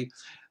 possibly.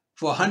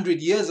 For 100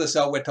 years or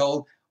so, we're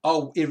told,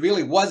 oh, it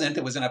really wasn't.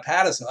 It was an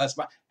Apatosaurus.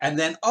 And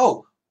then,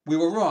 oh, we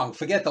were wrong.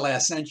 Forget the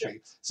last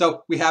century.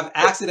 So we have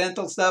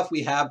accidental stuff.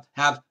 We have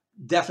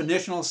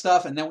definitional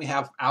stuff. And then we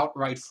have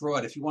outright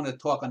fraud. If you want to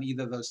talk on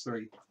either of those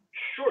 3.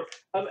 Sure.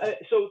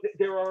 So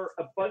there are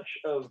a bunch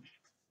of,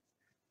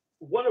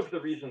 one of the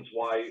reasons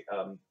why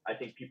I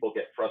think people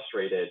get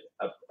frustrated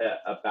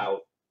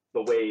about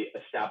the way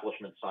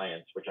establishment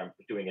science, which I'm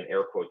doing in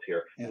air quotes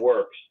here,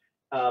 works,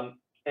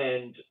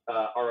 and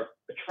are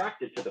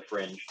attracted to the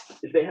fringe,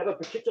 is they have a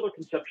particular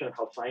conception of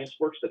how science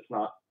works that's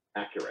not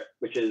accurate,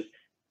 which is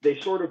they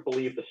sort of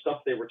believe the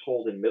stuff they were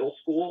told in middle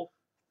school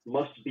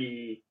must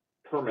be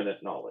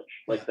permanent knowledge,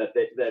 like that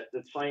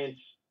science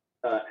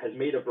has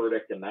made a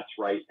verdict and that's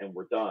right and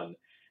we're done.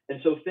 And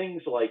so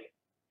things like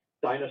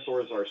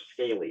dinosaurs are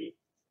scaly.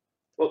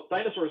 Well,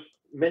 dinosaurs,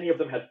 many of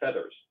them had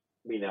feathers,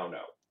 we now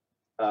know,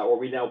 or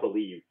we now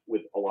believe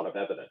with a lot of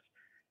evidence.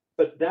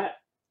 But that,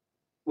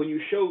 when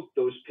you show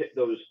those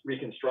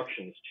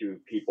reconstructions to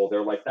people,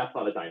 they're like, that's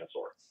not a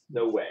dinosaur.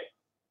 No way.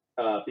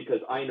 Because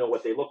I know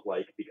what they look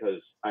like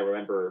because I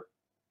remember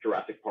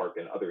Jurassic Park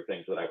and other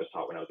things that I was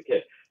taught when I was a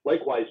kid.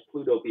 Likewise,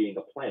 Pluto being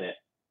a planet,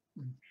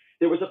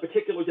 there was a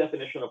particular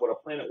definition of what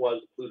a planet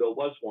was. Pluto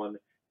was one.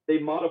 They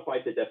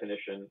modified the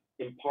definition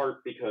in part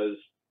because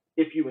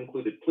if you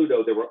included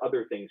Pluto, there were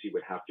other things you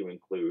would have to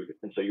include.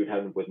 And so you'd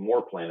have them with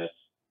more planets.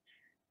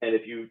 And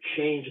if you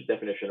change the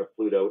definition of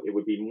Pluto, it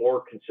would be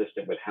more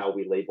consistent with how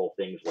we label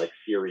things like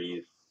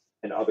Ceres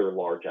and other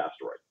large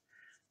asteroids.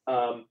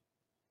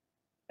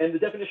 And the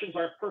definitions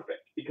aren't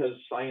perfect because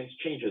science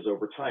changes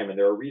over time, and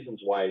there are reasons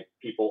why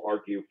people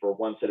argue for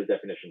one set of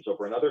definitions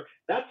over another.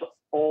 That's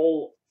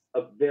all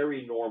a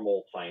very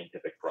normal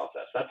scientific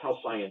process. That's how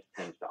science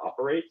tends to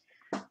operate.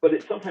 But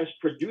it sometimes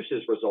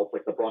produces results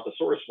like the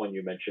Brontosaurus one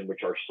you mentioned,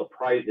 which are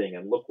surprising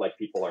and look like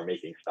people are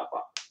making stuff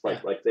up.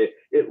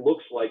 It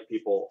looks like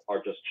people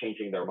are just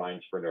changing their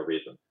minds for no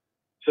reason.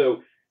 So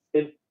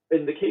in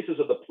the cases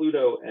of the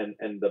Pluto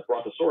and the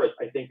Brontosaurus,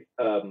 I think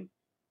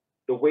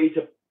the way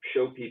to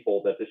show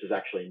people that this is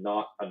actually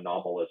not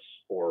anomalous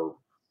or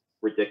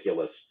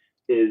ridiculous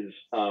is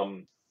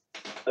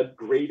a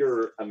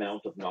greater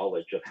amount of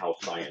knowledge of how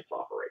science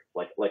operates,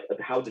 like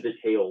how the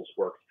details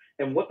work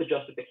and what the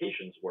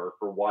justifications were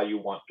for why you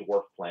want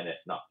dwarf planet,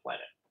 not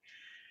planet.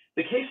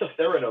 The case of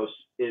Theranos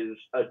is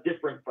a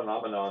different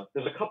phenomenon.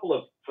 There's a couple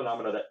of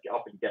phenomena that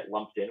often get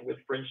lumped in with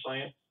fringe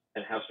science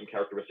and have some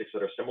characteristics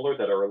that are similar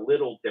that are a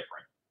little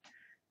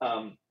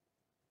different.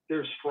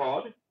 There's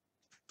fraud.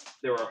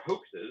 There are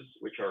hoaxes,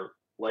 which are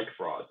like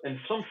fraud. And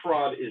some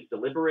fraud is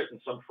deliberate and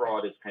some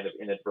fraud is kind of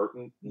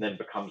inadvertent and then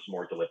becomes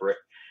more deliberate.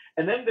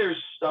 And then there's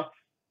stuff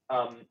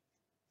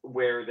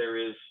where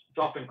it's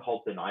often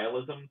called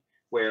denialism,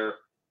 where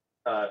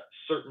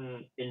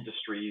certain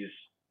industries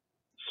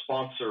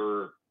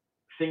sponsor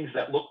things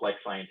that look like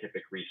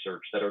scientific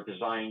research that are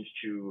designed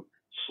to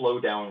slow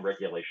down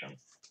regulation,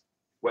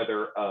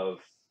 whether of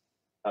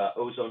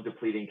ozone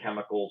depleting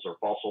chemicals or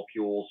fossil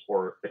fuels,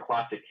 or the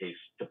classic case,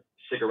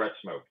 cigarette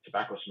smoke,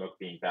 tobacco smoke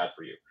being bad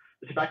for you.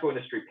 The tobacco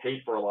industry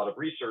paid for a lot of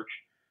research,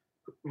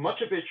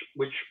 much of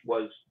which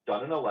was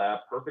done in a lab,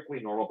 perfectly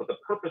normal, but the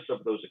purpose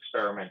of those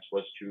experiments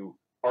was to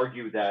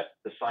argue that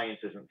the science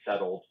isn't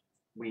settled.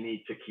 We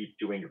need to keep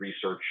doing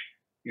research.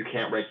 You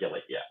can't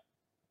regulate yet.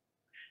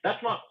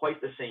 That's not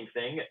quite the same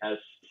thing as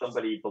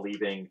somebody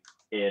believing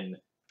in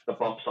the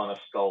bumps on a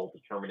skull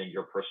determining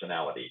your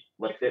personality.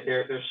 Like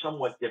they're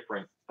somewhat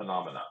different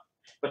phenomena,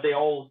 but they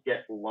all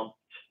get lumped.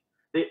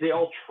 They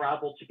all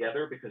travel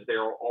together because they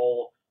are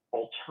all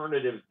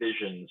alternative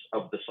visions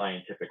of the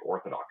scientific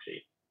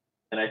orthodoxy.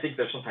 And I think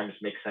there sometimes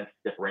makes sense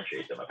to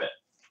differentiate them a bit.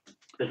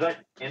 Does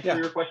that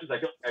answer your questions? I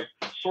feel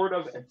I've sort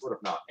of and sort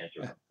of not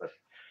answered them. But.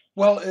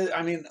 Well,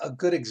 I mean, a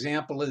good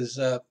example is,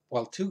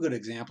 two good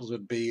examples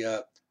would be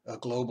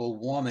global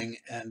warming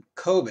and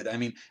COVID. I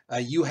mean,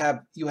 you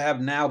have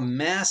now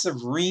massive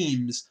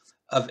reams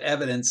of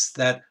evidence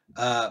that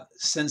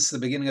since the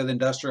beginning of the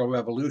Industrial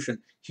Revolution,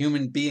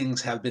 human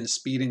beings have been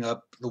speeding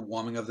up the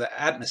warming of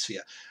the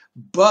atmosphere.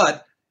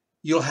 But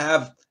you'll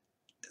have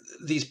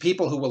these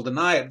people who will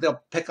deny it.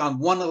 They'll pick on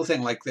one little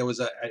thing. Like there was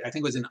I think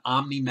it was in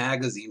Omni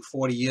magazine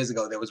 40 years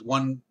ago. There was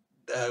one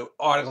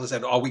article that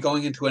said, "Are we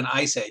going into an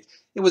ice age?"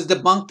 It was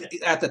debunked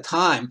at the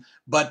time,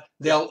 but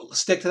they'll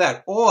stick to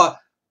that. Or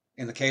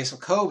in the case of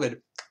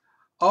COVID,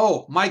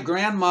 oh, my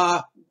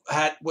grandma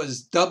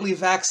was doubly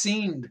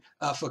vaccinated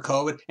for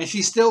COVID, and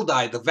she still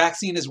died. The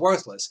vaccine is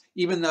worthless,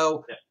 even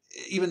though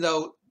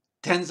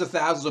tens of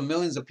thousands or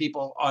millions of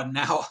people are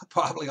now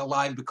probably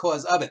alive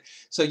because of it.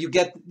 So you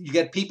get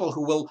people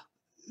who will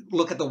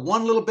look at the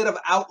one little bit of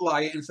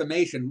outlier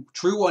information,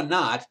 true or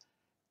not,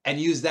 and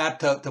use that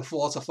to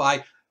falsify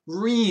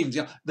reams.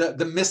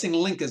 The missing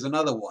link is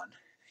another one.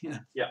 Yeah.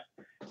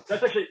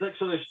 That's actually,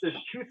 so there's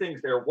two things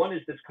there. One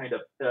is this kind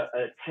of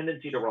a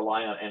tendency to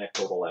rely on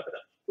anecdotal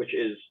evidence, which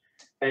is,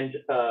 and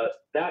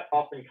that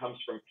often comes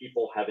from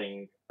people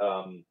having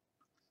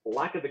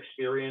lack of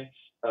experience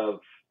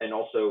and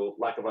also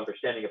lack of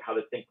understanding of how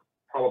to think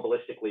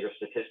probabilistically or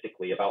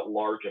statistically about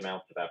large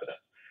amounts of evidence.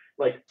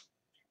 Like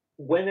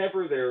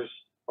whenever there's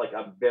like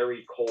a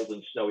very cold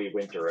and snowy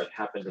winter, as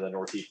happened in the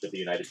Northeast of the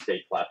United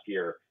States last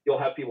year, you'll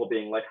have people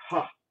being like,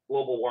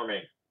 global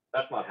warming,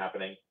 that's not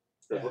happening.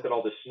 Look at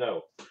all this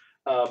snow.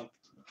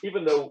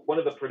 Even though one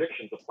of the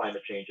predictions of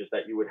climate change is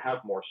that you would have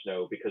more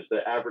snow because the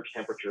average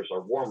temperatures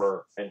are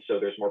warmer, and so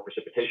there's more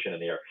precipitation in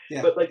the air.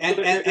 Yeah. But like,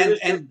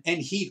 and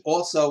heat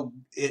also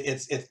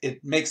it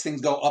makes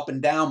things go up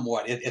and down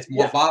more. It's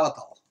more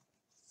volatile.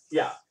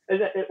 Yeah,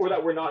 or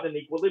that we're not in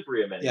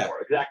equilibrium anymore.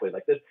 Yeah. Exactly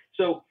like this.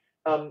 So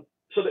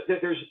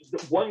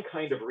there's one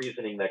kind of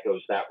reasoning that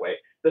goes that way.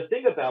 The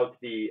thing about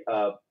the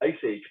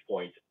ice age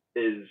point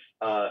is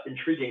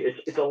intriguing.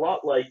 It's a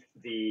lot like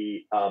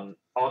the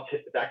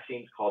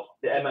vaccines cause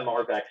the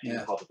MMR vaccine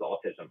causes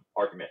autism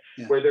argument,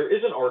 where there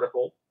is an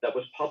article that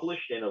was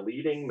published in a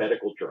leading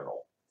medical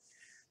journal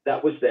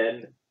that was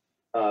then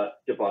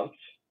debunked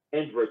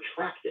and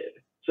retracted.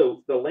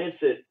 So the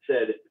Lancet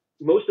said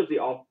most of the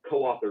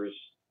co-authors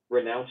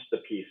renounced the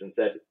piece and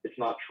said it's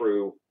not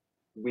true.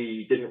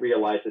 We didn't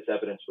realize this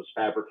evidence was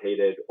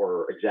fabricated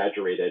or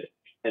exaggerated.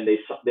 And they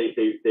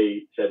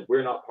said,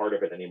 we're not part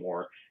of it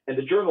anymore. And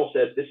the journal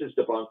said, this is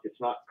debunked,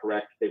 it's not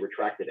correct, they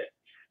retracted it.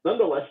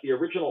 Nonetheless, the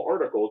original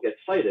article gets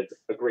cited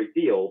a great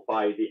deal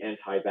by the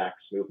anti-vax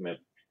movement.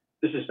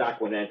 This is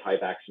back when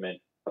anti-vax meant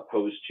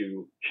opposed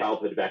to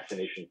childhood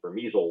vaccination for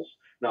measles,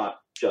 not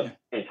just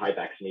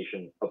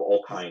anti-vaccination of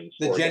all kinds.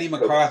 The Jenny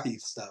McCarthy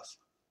stuff.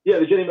 Yeah,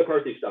 the Jenny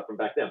McCarthy stuff from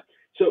back then.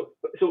 So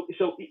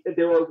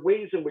there are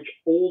ways in which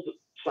old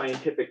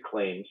scientific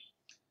claims,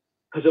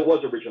 because it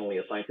was originally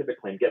a scientific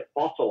claim, get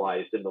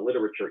fossilized in the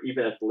literature,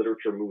 even as the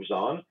literature moves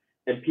on,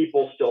 and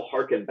people still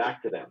hearken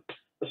back to them.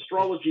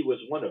 Astrology was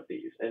one of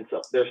these, and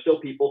so there's still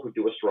people who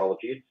do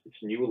astrology. It's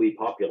newly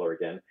popular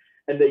again,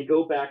 and they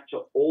go back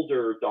to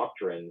older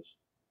doctrines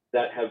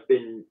that have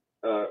been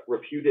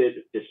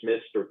refuted,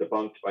 dismissed, or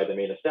debunked by the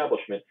main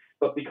establishment.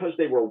 But because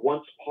they were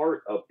once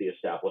part of the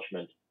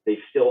establishment, they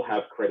still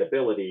have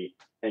credibility,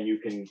 and you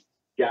can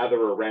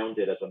gather around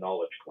it as a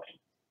knowledge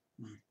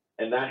claim. Mm.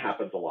 And that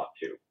happens a lot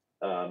too.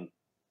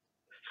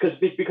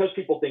 Because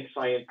people think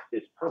science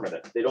is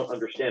permanent. They don't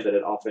understand that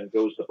it often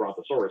goes the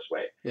Brontosaurus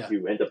way. Yeah.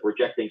 You end up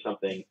rejecting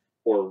something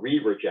or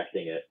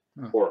re-rejecting it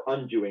or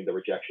undoing the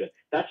rejection.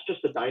 That's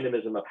just the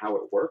dynamism of how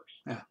it works.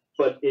 Yeah.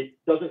 But it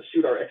doesn't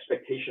suit our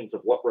expectations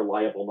of what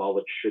reliable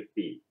knowledge should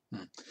be.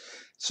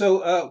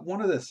 So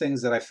one of the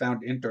things that I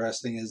found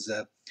interesting is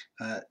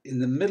in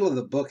the middle of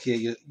the book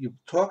here, you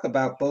talk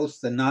about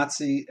both the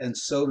Nazi and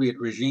Soviet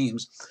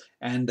regimes,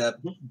 and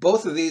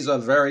both of these are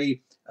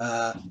very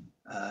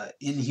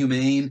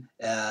inhumane,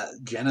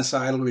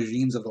 genocidal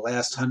regimes of the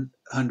last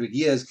 100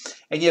 years,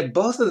 and yet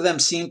both of them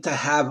seem to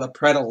have a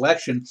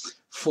predilection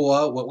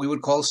for what we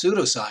would call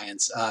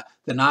pseudoscience.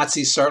 The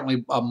Nazis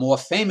certainly are more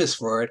famous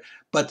for it,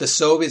 but the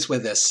Soviets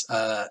with this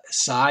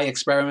psi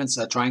experiments,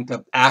 trying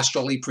to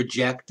astrally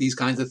project these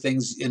kinds of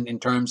things in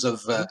terms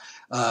of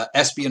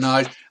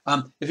espionage.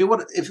 If you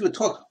would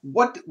talk,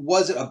 what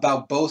was it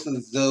about both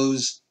of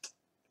those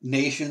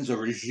nations or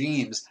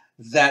regimes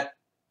that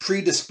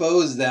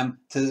predispose them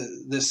to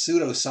the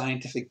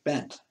pseudoscientific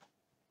bent?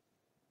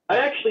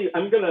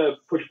 I'm going to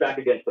push back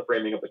against the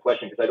framing of the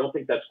question because I don't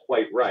think that's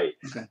quite right.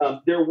 Okay.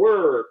 There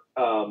were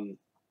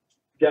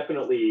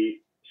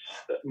definitely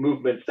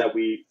movements that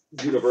we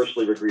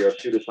universally agree are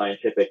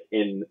pseudoscientific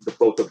in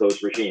both of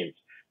those regimes.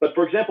 But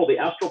for example, the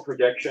astral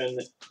projection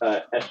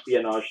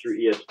espionage through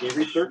ESP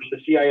research, the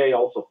CIA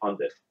also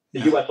funded.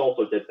 The US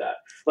also did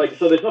that.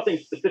 So there's nothing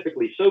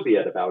specifically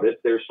Soviet about it.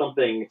 There's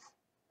something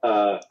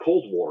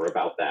Cold War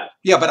about that.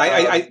 Yeah, but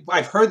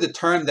I've heard the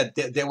term that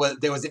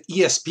there was an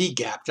ESP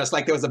gap, just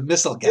like there was a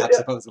missile gap,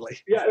 supposedly.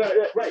 Yeah,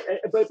 right.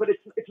 But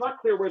it's not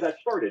clear where that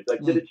started.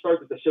 Did it start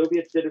that the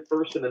Soviets did it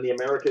first, and then the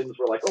Americans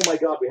were like, "Oh my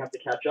God, we have to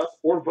catch up,"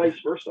 or vice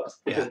versa?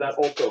 Because that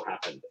also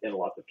happened in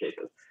lots of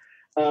cases.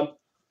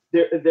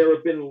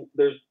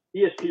 There's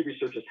ESP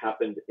research has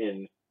happened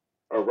in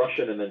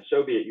Russian and then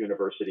Soviet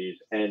universities,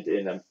 and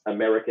in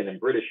American and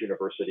British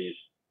universities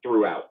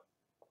throughout.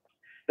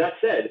 That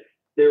said,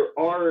 there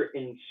are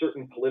in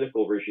certain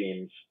political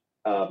regimes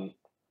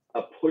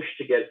a push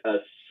to get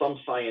some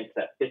science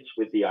that fits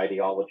with the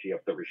ideology of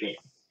the regime.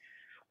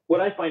 One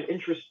of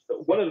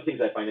the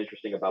things I find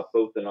interesting about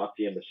both the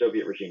Nazi and the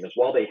Soviet regime is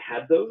while they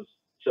had those,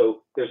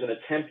 so there's an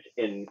attempt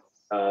in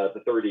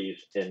the 30s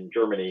in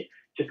Germany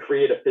to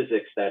create a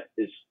physics that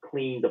is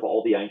cleaned of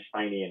all the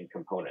Einsteinian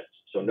components.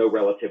 So no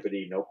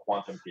relativity, no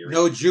quantum theory.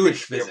 No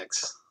Jewish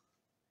physics.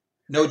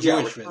 No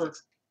Jewish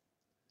physics.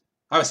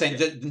 I was saying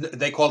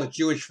they call it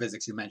Jewish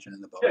physics, you mentioned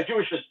in the book. Yeah,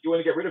 Jewish physics. You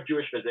want to get rid of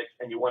Jewish physics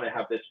and you want to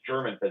have this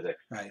German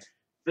physics. Right.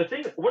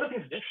 One of the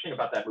things that's interesting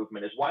about that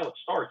movement is while it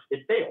starts,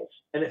 it fails.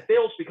 And it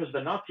fails because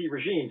the Nazi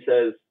regime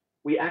says,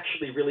 we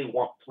actually really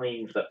want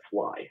planes that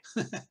fly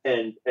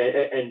and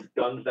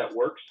guns that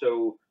work.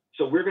 So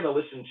we're going to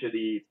listen to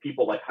the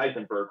people like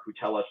Heisenberg who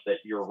tell us that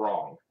you're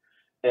wrong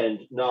and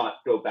not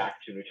go back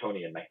to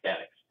Newtonian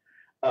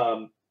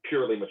mechanics,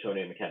 purely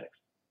Newtonian mechanics.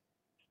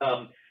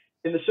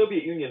 In the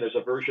Soviet Union, there's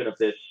a version of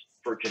this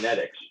for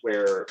genetics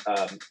where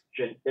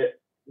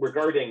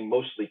regarding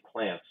mostly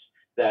plants,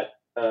 that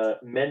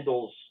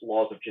Mendel's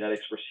laws of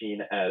genetics were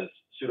seen as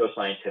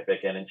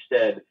pseudoscientific, and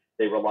instead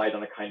they relied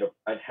on a kind of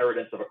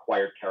inheritance of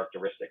acquired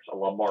characteristics, a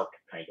Lamarck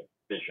kind of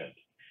vision.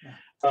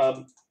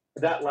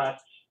 That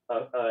lasts,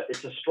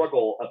 it's a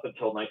struggle up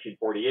until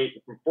 1948.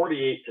 From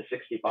 48 to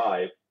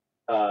 65,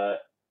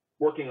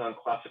 working on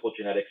classical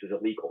genetics is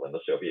illegal in the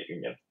Soviet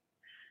Union.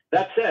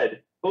 That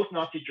said, both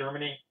Nazi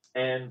Germany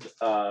and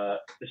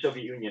the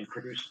Soviet Union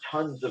produced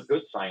tons of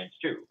good science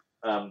too.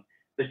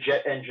 The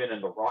jet engine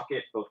and the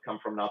rocket both come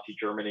from Nazi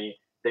Germany.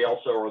 They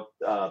also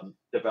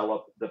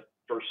developed the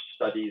first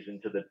studies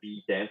into the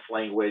bee dance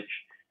language.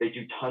 They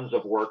do tons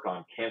of work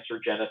on cancer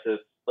genesis.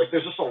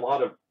 There's just a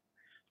lot of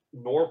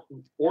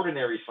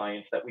ordinary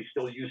science that we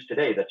still use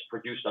today that's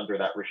produced under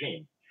that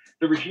regime.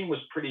 The regime was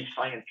pretty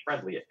science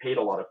friendly. It paid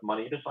a lot of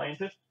money to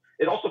scientists.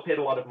 It also paid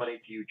a lot of money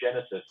to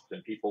eugenicists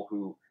and people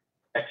who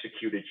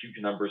executed huge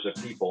numbers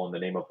of people in the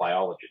name of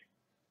biology.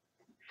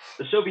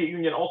 The Soviet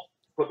Union also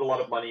put a lot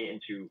of money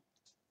into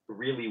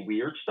really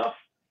weird stuff,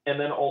 and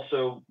then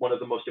also one of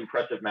the most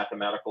impressive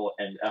mathematical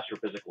and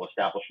astrophysical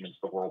establishments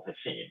the world has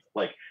seen.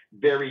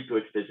 Very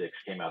good physics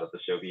came out of the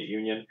Soviet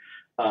Union,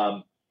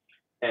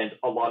 and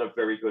a lot of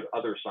very good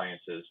other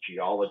sciences,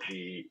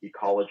 geology,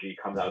 ecology,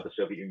 comes out of the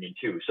Soviet Union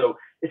too. So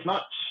it's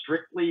not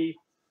strictly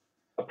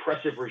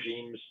oppressive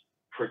regimes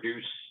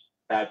produce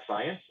bad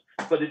science,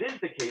 but it is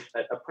the case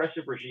that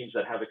oppressive regimes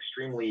that have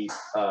extremely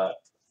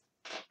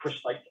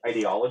precise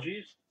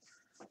ideologies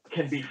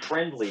can be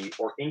friendly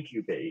or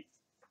incubate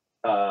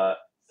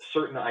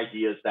certain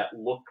ideas that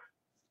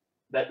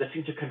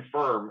seem to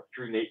confirm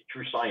through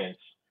science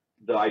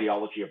the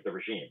ideology of the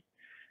regime.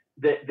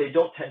 They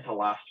don't tend to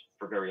last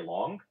for very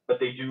long, but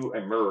they do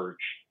emerge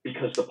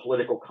because the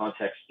political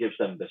context gives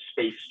them the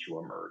space to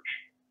emerge.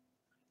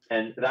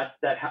 And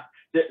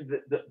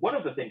one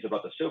of the things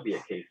about the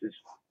Soviet case is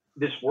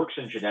this works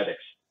in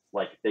genetics.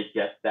 Like they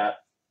get that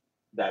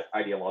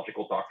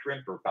ideological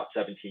doctrine for about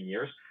 17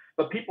 years,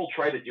 but people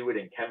try to do it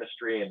in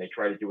chemistry and they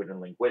try to do it in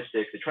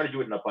linguistics. They try to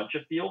do it in a bunch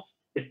of fields.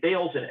 It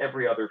fails in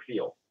every other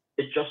field.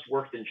 It just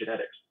worked in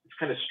genetics. It's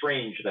kind of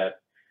strange that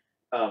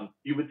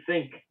you would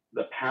think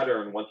the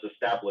pattern once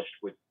established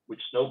would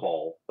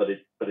snowball, but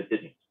it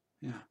didn't.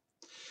 Yeah.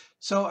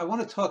 So I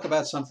want to talk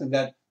about something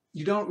that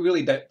you don't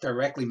really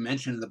directly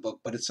mention in the book,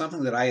 but it's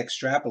something that I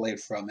extrapolate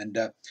from. And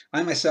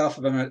I myself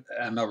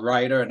am a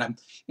writer, and I'm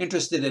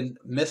interested in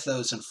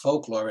mythos and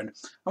folklore. And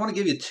I want to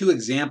give you two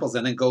examples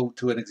and then go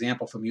to an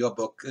example from your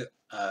book.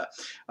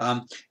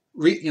 In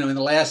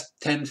the last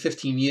 10,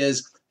 15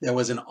 years, there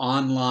was an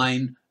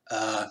online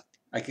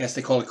I guess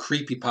they call it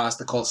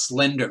creepypasta called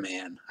Slender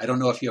Man. I don't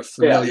know if you're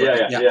familiar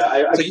with it.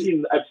 Yeah. I've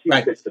seen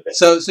right. bits of it.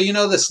 So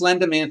the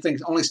Slender Man thing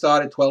only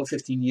started 12,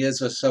 15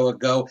 years or so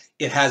ago.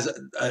 It has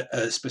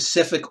a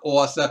specific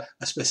author,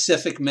 a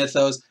specific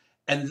mythos.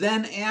 And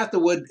then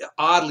afterward,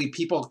 oddly,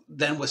 people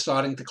then were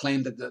starting to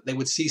claim that they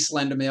would see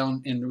Slender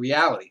Man in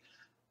reality.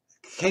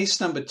 Case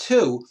number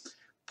two,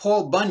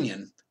 Paul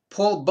Bunyan.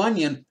 Paul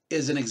Bunyan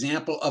is an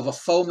example of a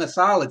faux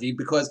mythology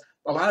because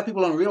a lot of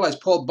people don't realize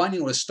Paul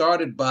Bunyan was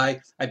started by,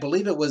 I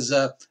believe it was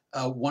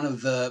one of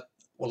the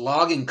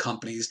logging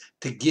companies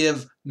to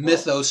give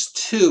mythos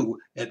to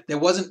it. There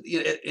wasn't,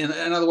 in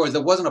other words,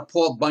 there wasn't a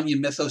Paul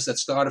Bunyan mythos that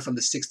started from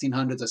the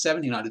 1600s or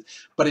 1700s,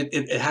 but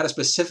it had a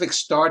specific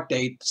start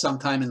date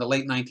sometime in the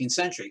late 19th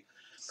century.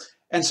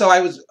 And so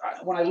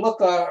when I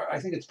look, I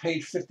think it's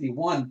page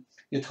 51,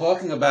 you're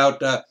talking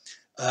about the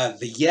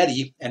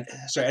Yeti and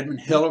Sir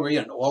Edmund Hillary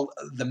and all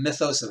the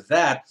mythos of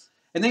that.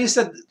 And then you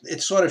said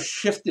it sort of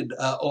shifted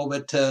over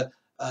to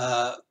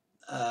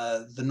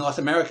the North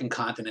American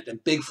continent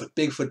and Bigfoot,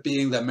 Bigfoot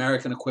being the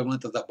American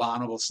equivalent of the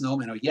abominable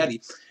snowman or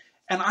Yeti.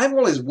 And I've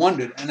always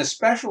wondered, and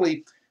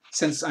especially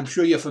since I'm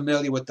sure you're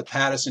familiar with the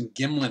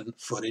Patterson-Gimlin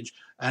footage,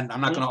 and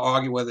I'm not going to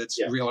argue whether it's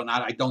real or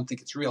not. I don't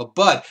think it's real.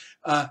 But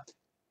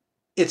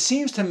it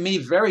seems to me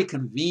very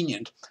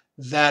convenient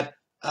that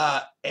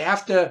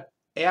after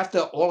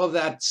all of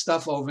that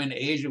stuff over in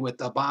Asia with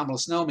the abominable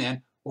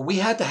snowman, well, we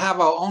had to have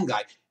our own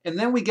guy. And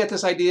then we get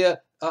this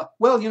idea,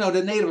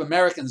 the Native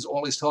Americans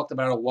always talked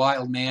about a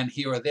wild man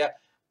here or there.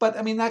 But,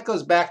 I mean, that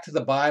goes back to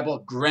the Bible,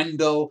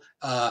 Grendel,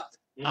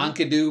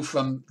 Enkidu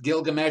from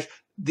Gilgamesh,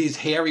 these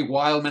hairy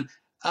wild men.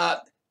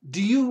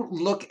 Do you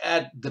look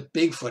at the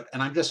Bigfoot,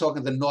 and I'm just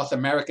talking the North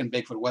American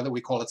Bigfoot, whether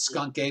we call it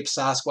skunk ape,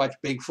 Sasquatch,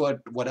 Bigfoot,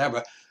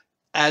 whatever,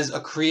 as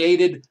a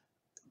created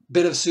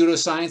bit of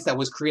pseudoscience that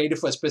was created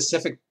for a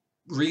specific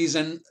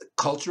reason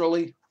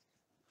culturally?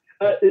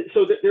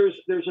 So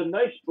there's a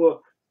nice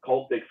book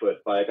called Bigfoot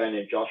by a guy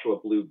named Joshua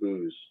Blue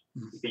Booz,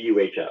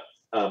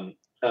 B-U-H-S,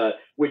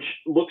 which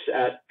looks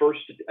at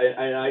first,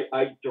 and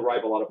I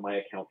derive a lot of my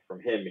account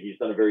from him. He's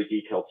done a very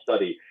detailed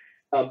study.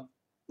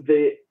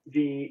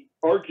 The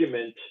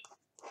argument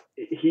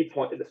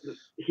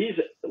he's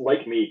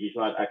like me, he's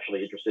not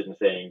actually interested in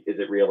saying, is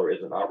it real or is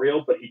it not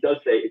real? But he does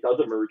say it does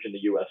emerge in the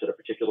US at a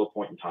particular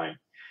point in time.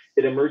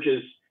 It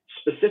emerges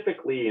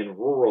specifically in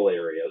rural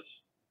areas.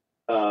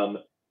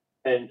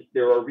 And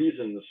there are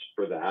reasons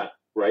for that,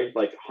 right?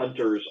 Like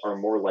hunters are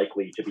more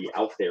likely to be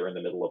out there in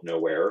the middle of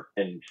nowhere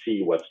and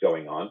see what's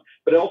going on,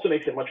 but it also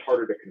makes it much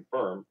harder to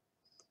confirm.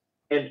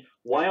 And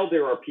while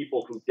there are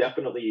people who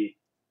definitely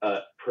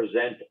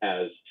present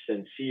as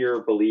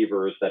sincere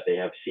believers that they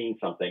have seen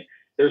something,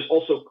 there's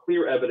also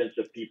clear evidence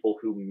of people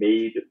who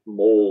made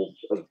molds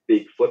of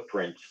big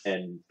footprints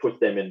and put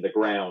them in the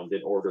ground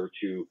in order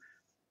to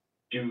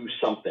do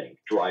something,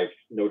 drive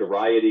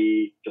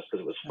notoriety just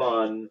because it was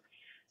fun.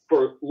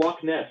 For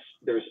Loch Ness,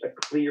 there's a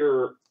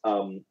clear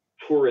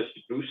tourist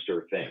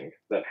booster thing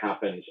that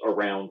happens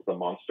around the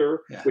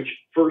monster, which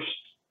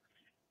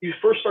you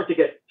first start to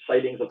get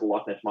sightings of the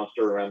Loch Ness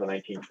monster around the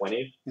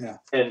 1920s. Yeah.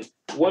 And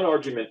one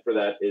argument for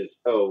that is,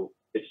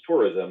 it's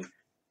tourism.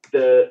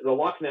 The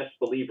Loch Ness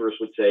believers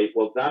would say,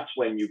 well, that's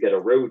when you get a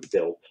road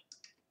built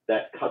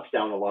that cuts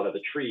down a lot of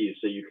the trees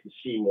so you can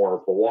see more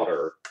of the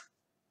water,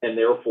 and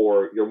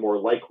therefore you're more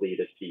likely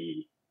to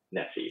see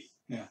Nessie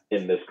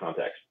in this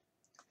context.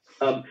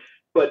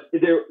 But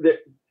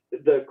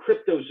the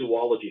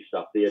cryptozoology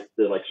stuff, the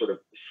like sort of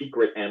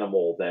secret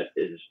animal that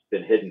has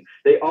been hidden,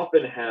 they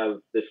often have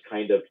this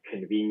kind of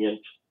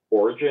convenient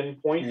origin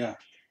point,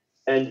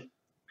 and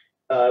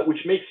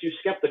which makes you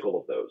skeptical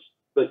of those.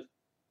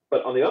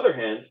 But on the other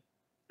hand,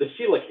 the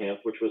coelacanth,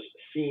 which was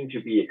seen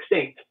to be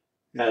extinct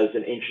as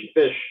an ancient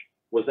fish,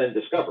 was then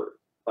discovered.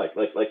 Like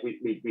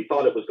we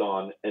thought it was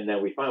gone, and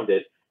then we found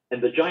it.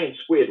 And the giant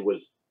squid was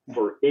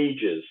for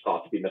ages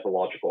thought to be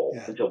mythological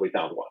until we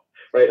found one,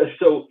 right?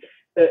 So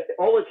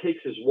all it takes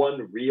is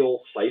one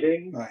real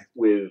sighting Right.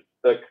 with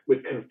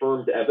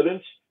confirmed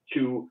evidence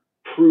to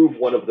prove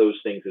one of those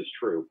things is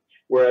true.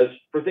 Whereas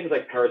for things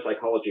like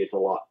parapsychology, it's a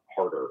lot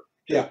harder.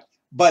 Yeah.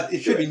 But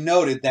it should be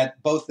noted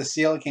that both the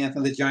coelacanth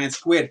and the giant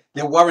squid,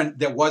 there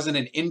wasn't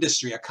an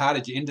industry, a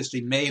cottage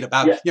industry made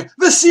about the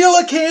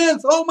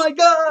coelacanth. Oh my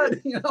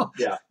God!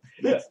 Yeah.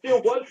 There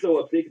was though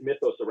a big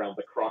mythos around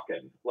the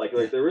kraken. Like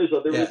there is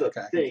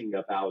a thing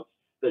about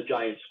the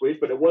giant squid,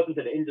 but it wasn't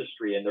an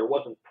industry and there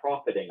wasn't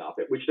profiting off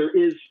it, which there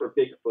is for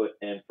Bigfoot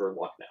and for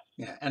Loch Ness.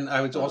 Yeah, and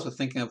I was also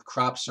thinking of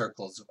crop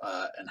circles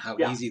and how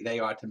easy they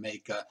are to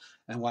make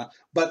and what.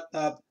 But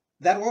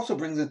that also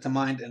brings it to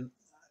mind, and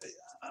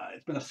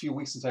it's been a few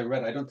weeks since I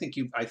read it.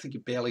 I think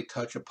you barely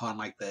touch upon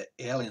like the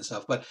alien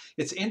stuff, but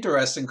it's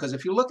interesting because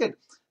if you look at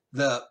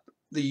the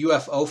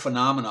UFO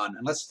phenomenon,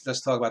 and let's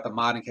just talk about the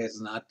modern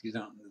cases, not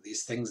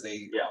these things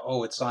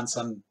it's on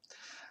some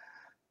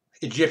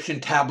Egyptian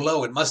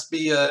tableau. It must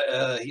be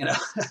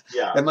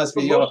it must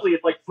be mostly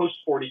it's like post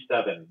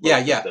 47.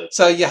 Yeah.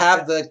 So you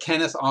have the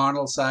Kenneth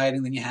Arnold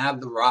sighting, then you have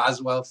the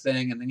Roswell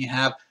thing, and then you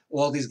have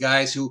all these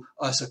guys who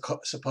are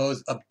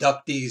supposed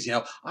abductees.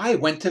 I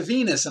went to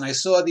Venus and I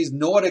saw these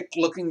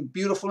Nordic-looking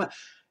beautiful.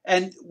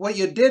 And what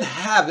you did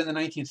have in the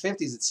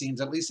 1950s, it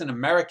seems, at least in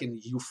American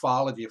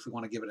ufology, if we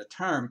want to give it a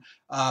term,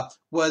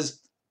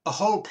 was a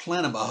whole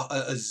plenum,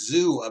 a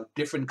zoo of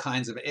different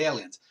kinds of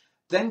aliens.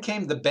 Then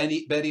came the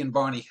Betty and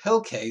Barney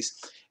Hill case,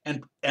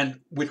 and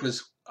which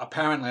was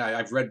apparently,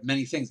 I've read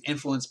many things,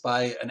 influenced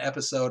by an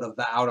episode of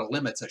The Outer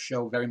Limits, a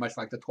show very much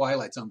like The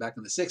Twilight Zone back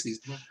in the 60s.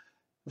 Mm-hmm.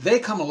 They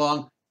come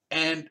along,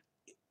 and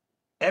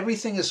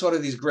everything is sort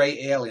of these gray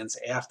aliens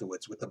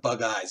afterwards with the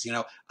bug eyes,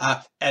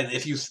 and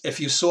if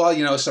you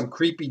saw, some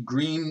creepy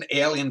green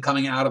alien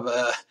coming out of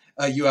a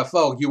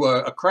UFO, you were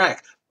a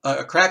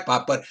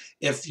crackpot. But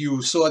if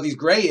you saw these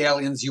gray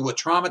aliens, you were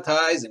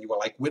traumatized, and you were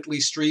like Whitley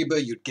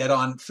Strieber. You'd get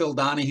on Phil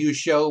Donahue's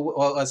show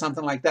or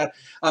something like that.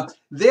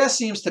 There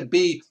seems to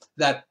be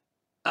that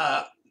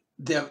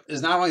there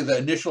is not only the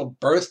initial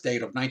birth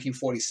date of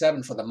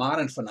 1947 for the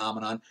modern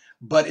phenomenon,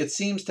 but it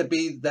seems to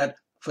be that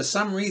for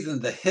some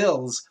reason the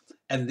Hills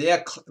and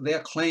their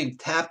claim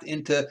tapped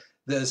into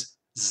this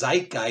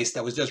zeitgeist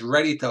that was just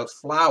ready to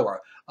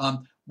flower.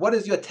 What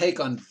is your take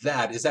on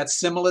that? Is that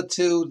similar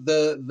to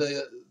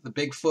the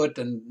Bigfoot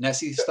and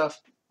Nessie stuff?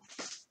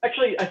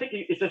 Actually, I think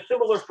it's a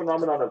similar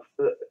phenomenon of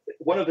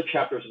one of the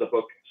chapters of the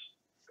book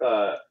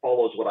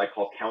follows what I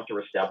call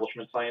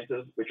counter-establishment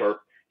sciences, which are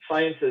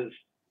sciences,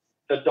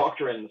 the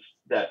doctrines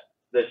that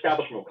the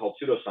establishment called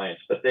pseudoscience,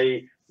 but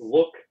they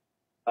look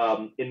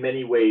in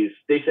many ways,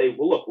 they say,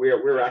 well, look,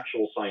 we're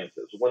actual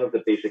sciences. One of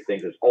the basic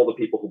things is all the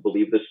people who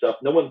believe this stuff,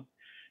 no one,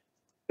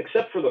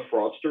 except for the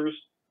fraudsters,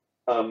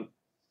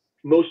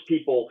 most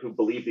people who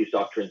believe these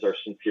doctrines are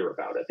sincere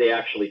about it. They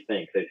actually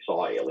think they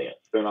saw aliens.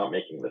 They're not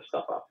making this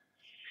stuff up.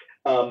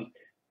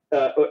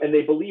 And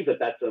they believe that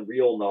that's a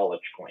real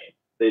knowledge claim.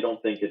 They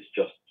don't think it's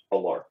just a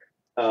lark.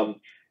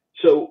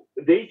 So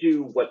they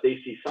do what they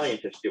see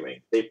scientists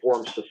doing. They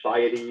form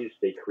societies,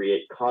 they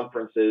create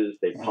conferences,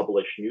 they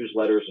publish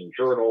newsletters and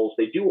journals.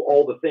 They do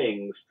all the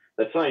things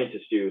that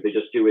scientists do. They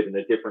just do it in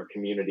a different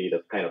community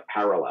that's kind of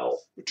parallel.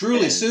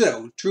 Truly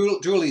pseudo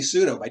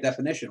by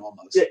definition,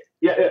 almost.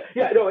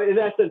 No, in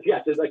that sense,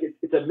 yes.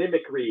 It's a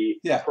mimicry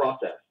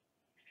process.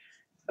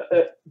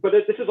 But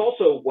this is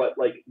also what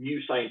like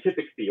new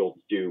scientific fields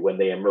do when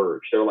they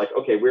emerge. They're like,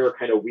 okay, we're a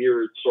kind of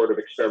weird sort of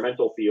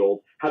experimental field.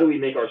 How do we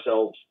make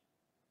ourselves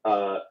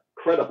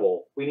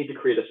credible? We need to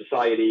create a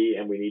society,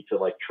 and we need to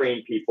like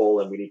train people,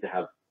 and we need to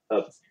have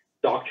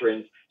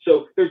doctrines.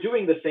 So they're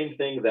doing the same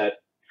thing that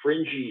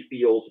fringy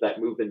fields that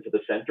move into the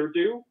center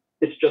do.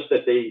 It's just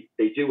that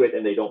they do it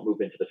and they don't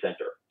move into the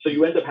center. So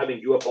you end up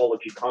having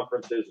ufology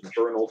conferences and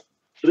journals.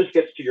 So this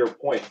gets to your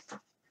point.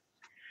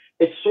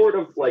 It's sort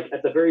of like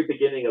at the very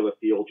beginning of a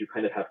field, you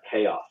kind of have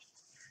chaos.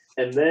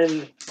 And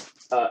then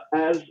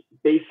as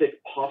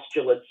basic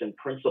postulates and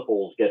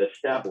principles get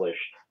established,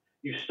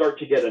 you start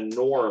to get a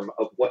norm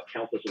of what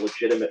counts as a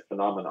legitimate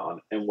phenomenon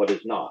and what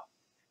is not.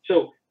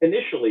 So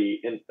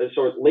initially, in the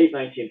sort of late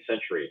 19th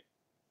century,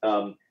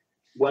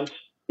 once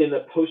in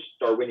the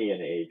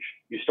post-Darwinian age,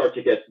 you start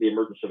to get the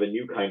emergence of a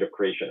new kind of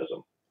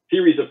creationism.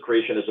 Theories of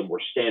creationism were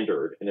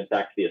standard, and in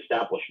fact, the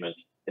establishment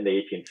in the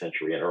 18th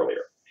century and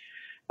earlier.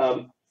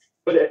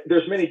 But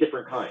there's many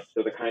different kinds.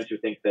 There are the kinds who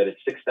think that it's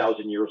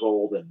 6,000 years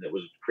old and it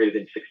was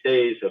created in 6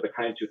 days. There are the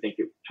kinds who think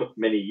it took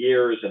many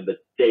years and the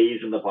days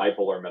in the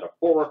Bible are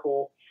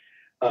metaphorical.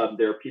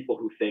 There are people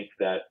who think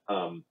that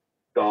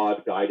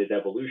God guided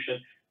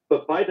evolution.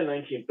 But by the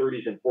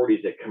 1930s and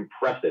 40s, it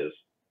compresses.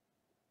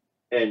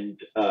 And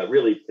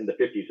really, in the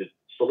 50s, it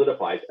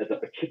solidifies as a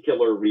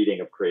particular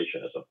reading of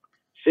creationism.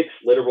 6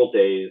 literal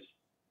days,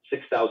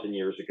 6,000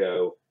 years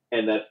ago,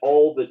 and that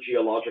all the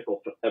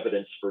geological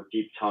evidence for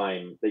deep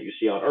time that you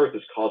see on Earth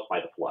is caused by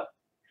the flood.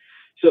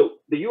 So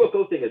the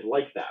UFO thing is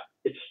like that.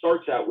 It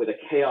starts out with a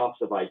chaos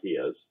of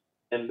ideas,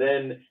 and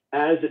then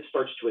as it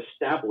starts to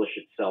establish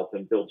itself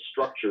and build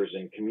structures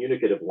and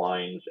communicative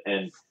lines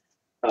and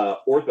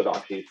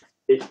orthodoxies,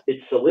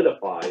 it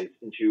solidifies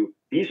into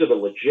these are the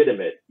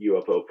legitimate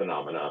UFO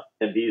phenomena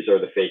and these are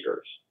the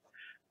fakers.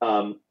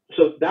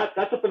 So that's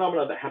a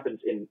phenomenon that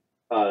happens in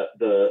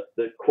the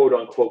quote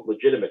unquote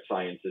legitimate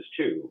sciences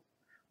too.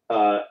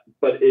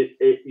 But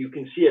you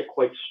can see it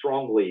quite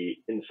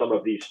strongly in some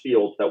of these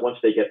fields that once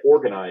they get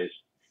organized,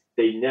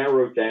 they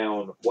narrow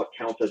down what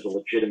counts as a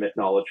legitimate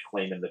knowledge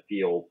claim in the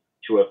field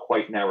to a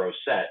quite narrow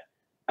set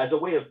as a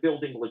way of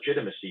building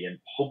legitimacy and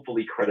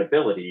hopefully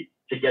credibility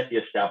to get the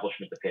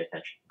establishment to pay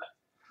attention to that.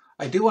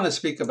 I do want to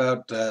speak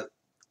about the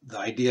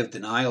idea of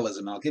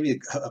denialism. I'll give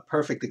you a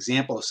perfect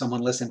example of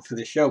someone listening to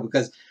the show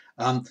because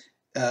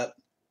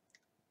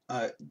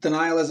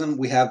denialism,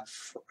 we have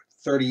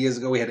 30 years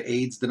ago, we had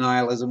AIDS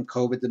denialism,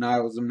 COVID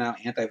denialism, now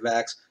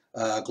anti-vax,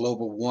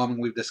 global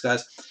warming we've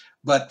discussed.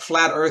 But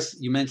flat Earth,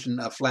 you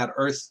mentioned flat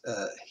Earth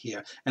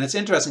here. And it's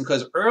interesting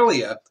because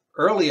earlier,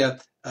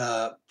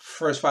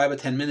 first 5 or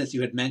 10 minutes,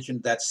 you had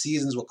mentioned that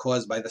seasons were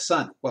caused by the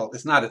sun. Well,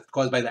 it's not. It's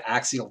caused by the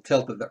axial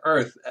tilt of the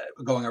Earth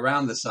going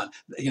around the sun.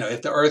 You know,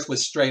 if the Earth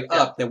was straight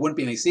up, there wouldn't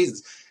be any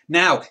seasons.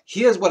 Now,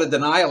 here's what a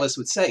denialist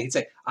would say. He'd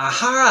say,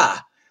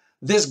 aha,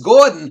 this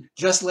Gordon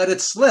just let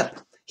it slip.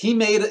 He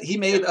made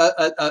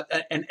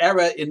an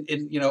error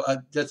in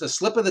just a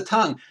slip of the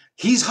tongue.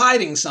 He's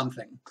hiding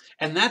something,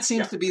 and that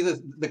seems to be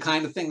the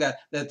kind of thing that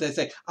they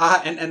say.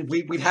 And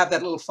we'd have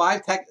that little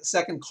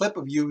 5-second clip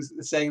of you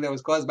saying that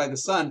was caused by the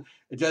sun.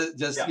 And that's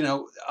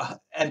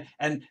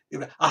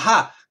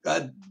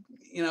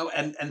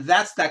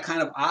that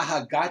kind of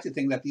aha gotcha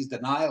thing that these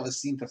denialists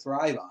seem to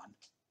thrive on.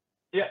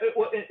 Yeah,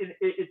 well,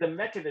 the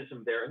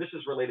mechanism there, and this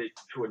is related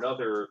to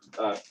another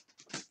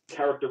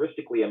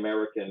characteristically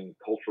American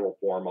cultural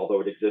form, although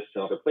it exists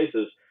in other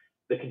places,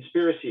 the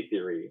conspiracy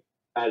theory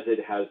as it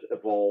has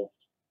evolved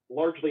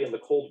largely in the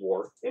Cold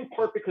War, in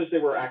part because they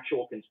were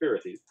actual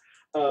conspiracies.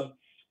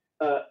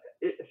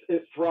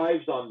 It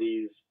thrives on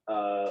these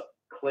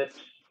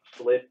clips,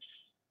 slips,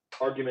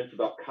 arguments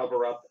about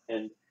cover-up,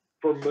 and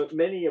for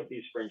many of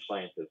these fringe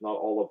scientists, not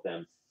all of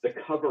them, the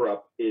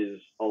cover-up is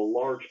a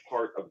large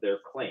part of their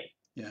claim.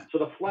 Yeah. So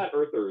the flat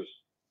earthers,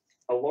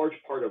 a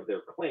large part of their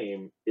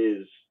claim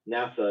is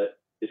NASA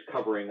is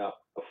covering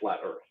up a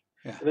flat Earth.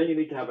 Yeah. And then you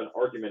need to have an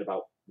argument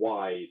about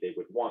why they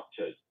would want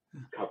to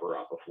cover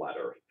up a flat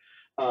Earth.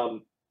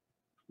 But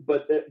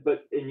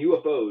in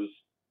UFOs,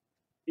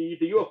 the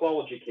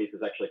ufology case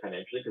is actually kind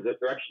of interesting because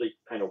there actually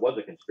kind of was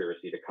a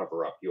conspiracy to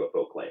cover up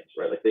UFO claims,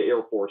 right? Like the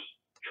Air Force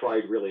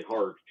tried really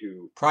hard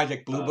to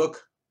Project Blue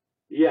Book.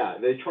 Yeah,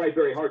 they tried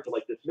very hard to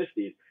dismiss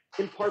these,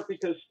 in part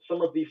because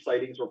some of these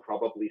sightings were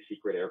probably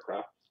secret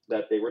aircraft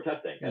that they were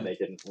testing, and they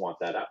didn't want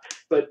that out.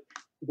 But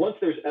once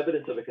there's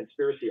evidence of a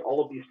conspiracy,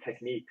 all of these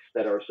techniques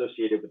that are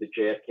associated with the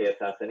JFK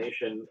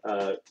assassination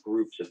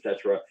groups,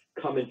 etc.,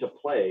 come into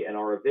play and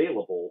are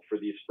available for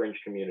these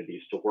fringe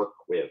communities to work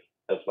with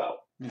as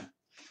well. Yeah.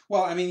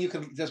 Well, I mean, you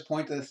can just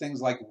point to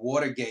things like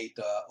Watergate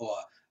or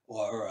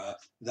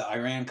the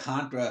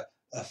Iran-Contra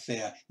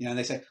affair. And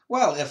they say,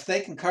 well, if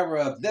they can cover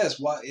up this,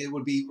 it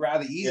would be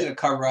rather easy to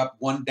cover up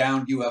one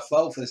downed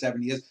UFO for the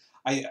 7 years.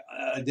 I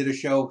did a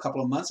show a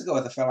couple of months ago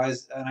with the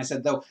fellows, and I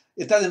said, though,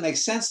 it doesn't make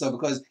sense, though,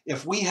 because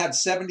if we had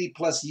 70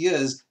 plus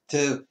years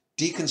to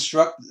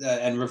deconstruct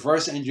and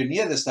reverse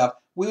engineer this stuff,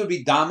 we would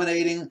be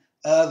dominating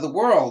the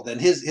world. And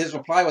his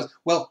reply was,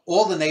 well,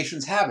 all the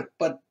nations have it,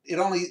 but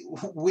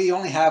we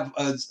only have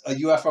a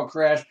UFO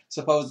crash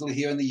supposedly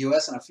here in the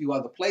U.S. and a few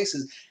other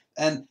places.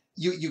 And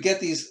you get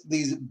these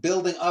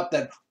building up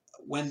that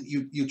when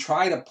you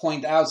try to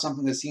point out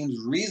something that seems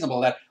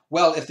reasonable, that,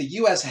 well, if the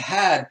U.S.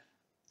 had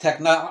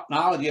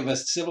technology of a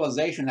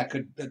civilization that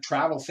could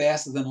travel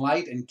faster than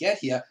light and get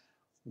here,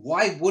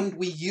 why wouldn't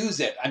we use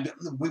it? I mean,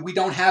 we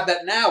don't have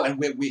that now, and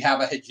we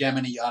have a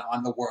hegemony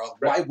on the world.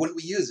 Right. Why wouldn't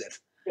we use it?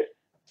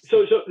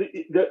 So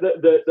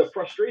the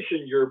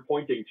frustration you're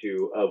pointing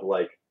to of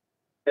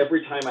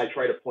every time I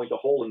try to point a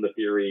hole in the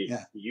theory,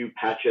 you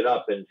patch it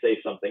up and say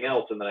something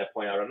else, and then I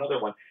point out another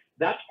one.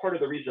 That's part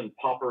of the reason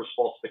Popper's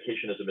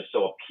falsificationism is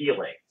so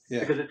appealing,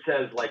 because it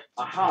says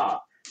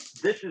aha,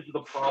 this is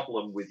the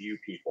problem with you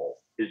people,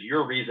 is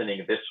you're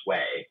reasoning this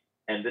way,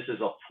 and this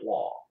is a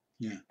flaw.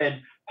 Yeah.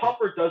 And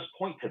Popper does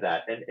point to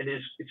that, and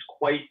it's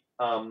quite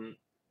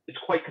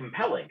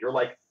compelling. You're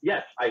like,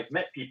 yes, I've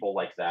met people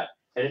like that,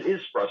 and it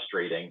is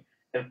frustrating,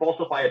 and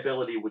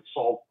falsifiability would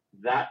solve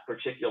that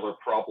particular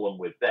problem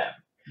with them,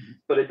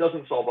 but it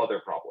doesn't solve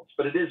other problems.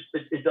 But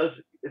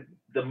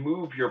the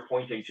move you're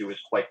pointing to is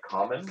quite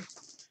common.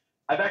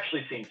 I've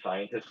actually seen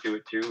scientists do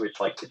it too.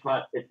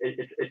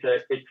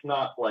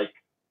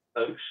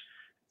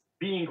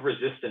 Being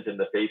resistant in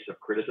the face of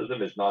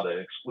criticism is not an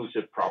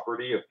exclusive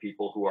property of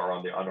people who are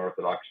on the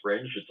unorthodox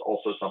fringe. It's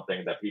also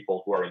something that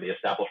people who are in the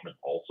establishment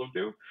also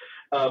do.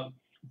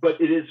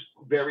 But it is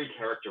very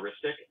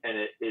characteristic,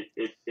 and it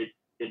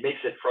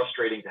makes it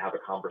frustrating to have a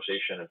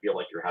conversation and feel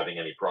like you're having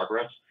any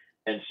progress.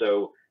 And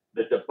so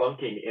the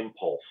debunking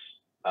impulse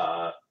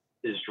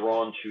is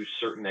drawn to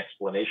certain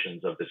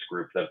explanations of this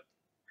group that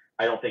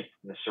I don't think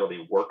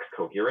necessarily work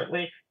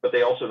coherently, but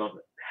they also don't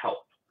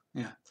help.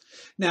 Yeah.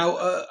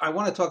 Now, I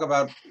want to talk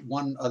about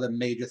one other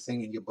major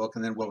thing in your book,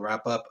 and then we'll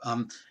wrap up.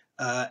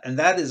 And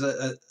that is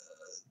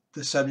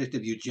the subject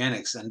of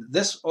eugenics. And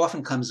this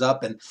often comes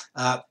up, and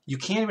you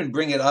can't even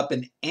bring it up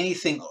in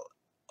anything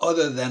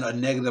other than a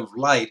negative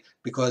light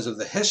because of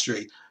the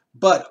history.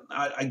 But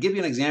I give you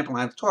an example.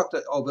 And I've talked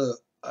over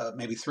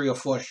maybe 3 or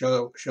 4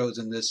 shows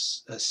in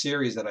this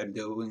series that I'm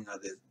doing,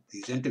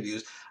 these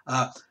interviews.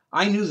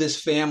 I knew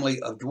this family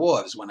of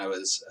dwarves when I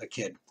was a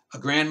kid. A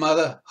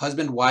grandmother,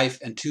 husband, wife,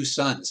 and 2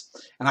 sons.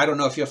 And I don't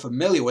know if you're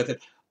familiar with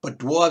it, but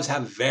dwarves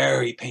have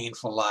very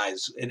painful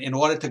lives. In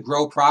order to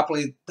grow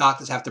properly,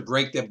 doctors have to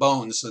break their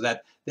bones so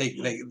that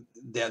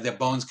their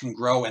bones can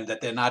grow and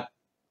that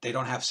they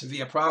don't have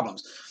severe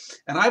problems.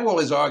 And I've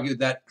always argued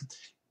that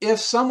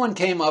if someone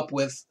came up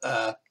with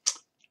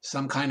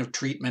some kind of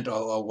treatment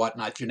or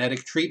whatnot,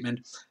 genetic treatment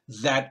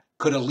that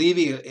could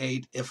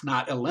alleviate, if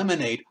not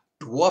eliminate,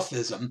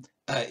 dwarfism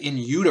in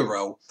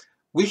utero,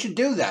 we should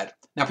do that.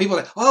 Now people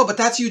are like, oh, but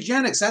that's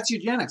eugenics. That's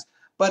eugenics.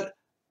 But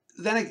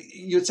then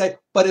you'd say,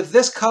 but if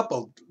this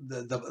couple,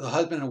 the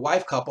husband and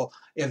wife couple,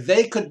 if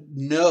they could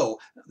know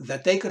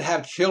that they could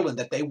have children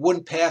that they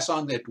wouldn't pass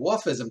on their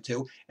dwarfism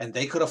to, and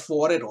they could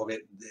afford it, or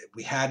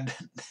we had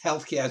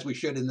healthcare as we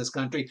should in this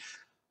country,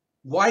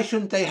 why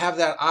shouldn't they have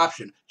that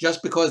option?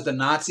 Just because the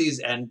Nazis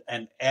and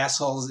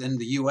assholes in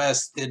the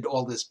U.S. did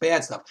all this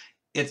bad stuff.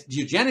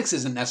 Eugenics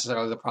isn't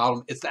necessarily the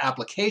problem. It's the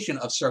application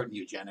of certain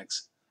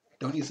eugenics.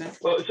 Don't you think?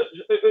 Well,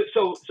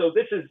 so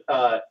this is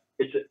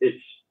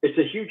it's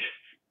a huge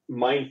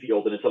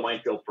minefield, and it's a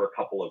minefield for a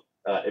couple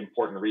of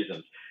important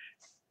reasons.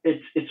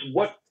 It's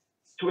what,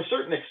 to a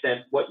certain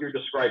extent, what you're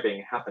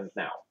describing happens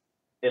now,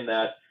 in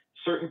that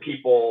certain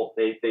people,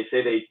 they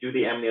say they do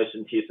the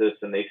amniocentesis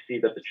and they see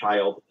that the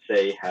child,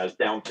 say, has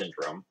Down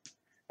syndrome,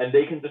 and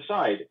they can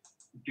decide,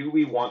 do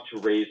we want to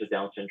raise a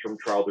Down syndrome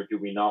child or do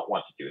we not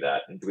want to do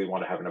that, and do we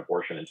want to have an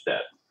abortion instead?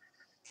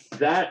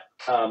 That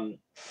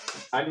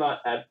I'm not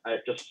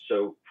just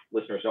so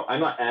listeners know,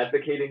 I'm not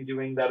advocating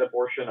doing that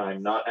abortion.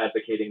 I'm not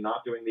advocating not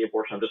doing the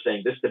abortion. I'm just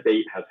saying this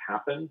debate has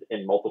happened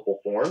in multiple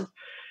forms.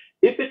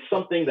 If it's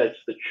something that's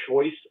the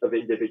choice of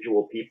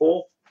individual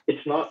people,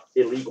 it's not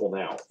illegal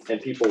now,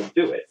 and people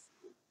do it.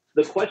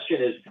 The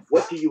question is,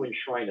 what do you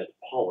enshrine as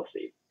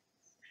policy?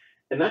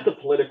 And that's a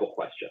political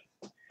question.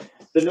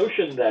 The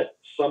notion that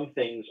some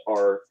things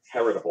are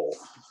heritable,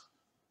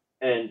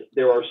 and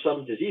there are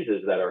some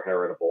diseases that are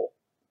heritable,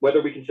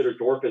 whether we consider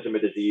dwarfism a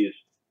disease,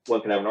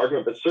 one can have an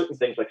argument, but certain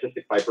things like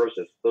cystic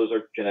fibrosis, those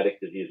are genetic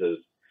diseases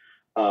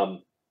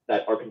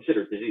that are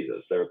considered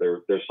diseases.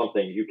 There's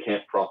something you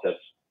can't process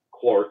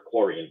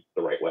chlorine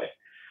the right way.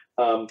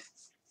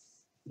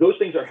 Those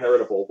things are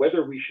heritable.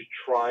 Whether we should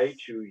try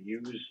to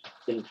use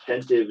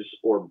incentives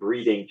or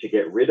breeding to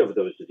get rid of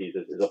those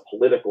diseases is a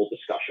political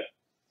discussion.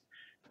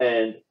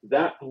 And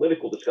that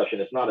political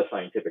discussion is not a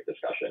scientific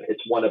discussion.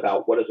 It's one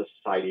about what does a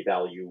society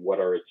value, what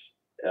are its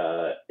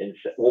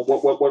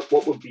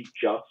what would be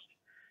just,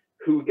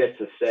 who gets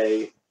a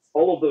say.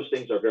 All of those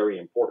things are very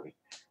important.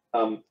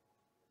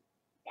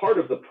 Part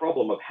of the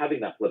problem of having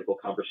that political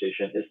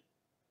conversation is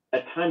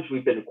at times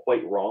we've been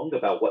quite wrong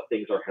about what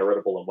things are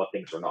heritable and what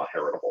things are not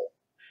heritable.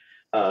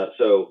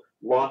 So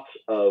lots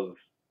of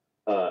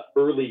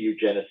early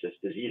eugenicist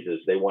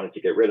diseases they wanted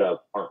to get rid of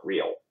aren't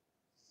real.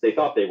 They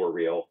thought they were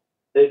real.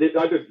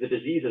 Either the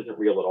disease isn't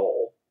real at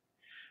all,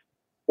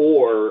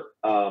 or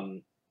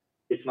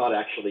it's not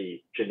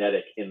actually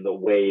genetic in the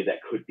way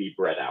that could be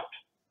bred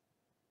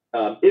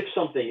out. If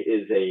something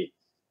is a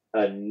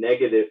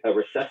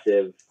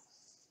recessive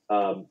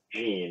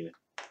gene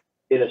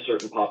in a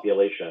certain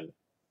population,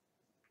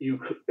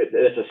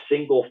 it's a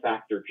single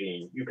factor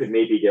gene, you could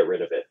maybe get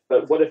rid of it.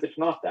 But what if it's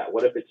not that?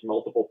 What if it's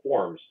multiple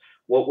forms?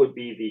 What would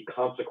be the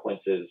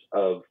consequences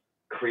of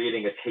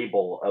creating a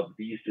table of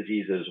these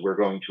diseases we're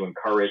going to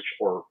encourage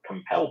or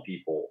compel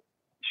people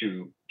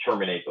to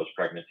terminate those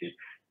pregnancies?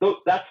 So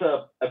that's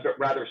a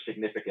rather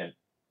significant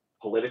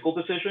political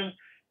decision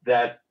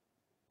that,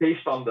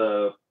 based on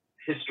the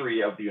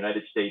history of the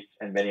United States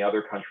and many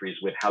other countries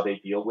with how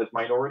they deal with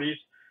minorities,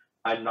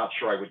 I'm not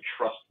sure I would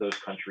trust those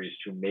countries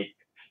to make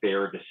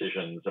fair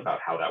decisions about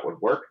how that would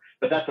work.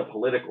 But that's a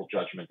political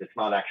judgment. It's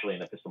not actually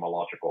an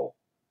epistemological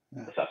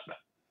assessment.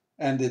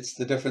 And it's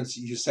the difference.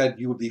 You said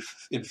you would be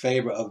in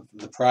favor of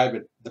the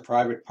private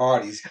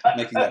parties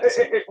making that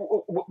decision.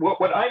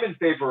 What I'm in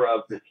favor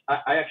of is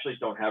I actually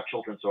don't have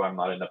children, so I'm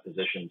not in a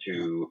position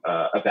to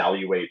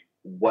evaluate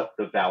what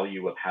the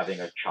value of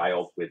having a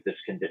child with this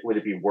condition, would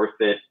it be worth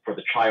it for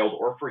the child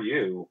or for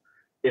you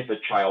if a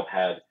child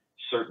had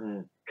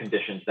certain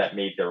conditions that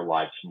made their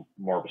lives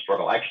more of a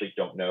struggle. I actually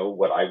don't know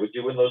what I would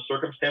do in those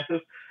circumstances,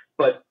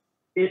 but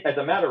as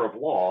a matter of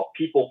law,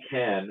 people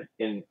can,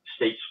 in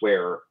states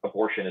where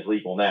abortion is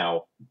legal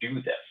now,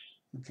 do this.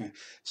 Okay.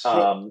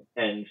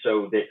 And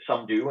so that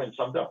some do and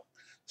some don't.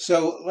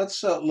 So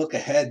let's look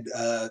ahead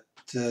to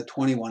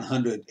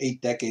 2100,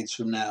 8 decades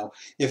from now.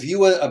 If you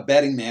were a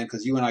betting man,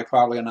 because you and I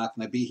probably are not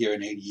going to be here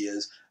in 80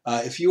 years,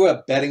 if you were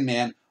a betting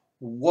man,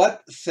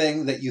 what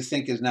thing that you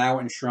think is now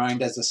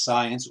enshrined as a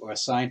science or a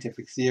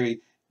scientific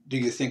theory do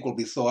you think will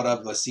be thought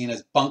of or seen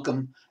as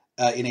bunkum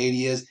in 80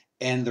 years?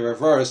 And the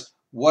reverse,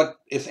 what,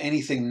 if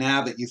anything,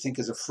 now that you think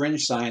is a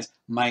fringe science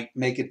might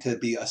make it to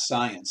be a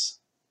science?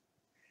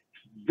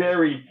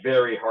 Very,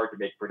 very hard to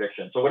make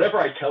predictions. So whatever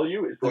I tell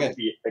you is going to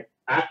be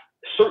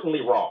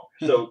certainly wrong.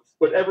 So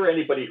whatever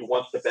anybody who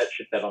wants to bet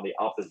should bet on the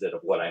opposite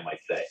of what I might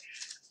say.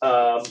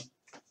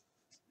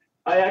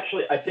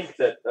 I think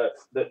that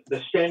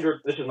the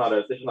standard, this is not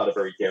a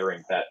very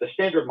daring bet. The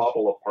standard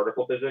model of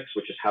particle physics,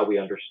 which is how we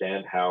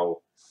understand how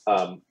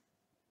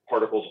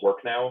particles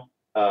work now,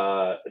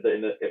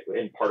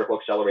 in particle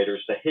accelerators,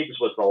 the Higgs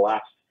was the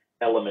last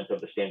element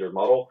of the standard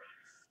model.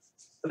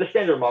 The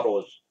standard model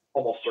is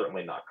almost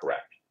certainly not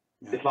correct.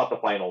 Yeah. It's not the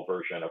final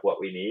version of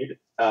what we need.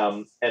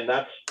 And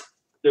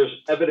there's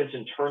evidence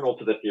internal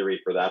to the theory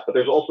for that, but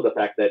there's also the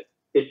fact that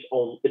it's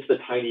the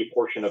tiny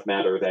portion of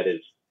matter that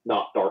is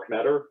not dark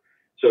matter.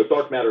 So if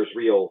dark matter is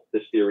real,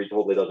 this theory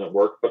totally doesn't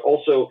work. But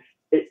also,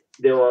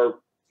 there are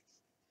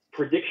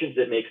predictions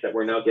it makes that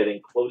we're now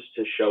getting close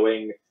to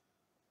showing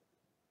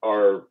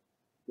are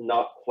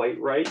not quite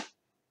right.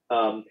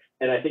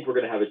 And I think we're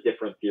going to have a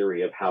different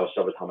theory of how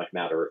subatomic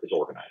matter is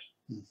organized.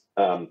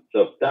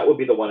 So that would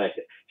be the one I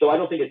think. So I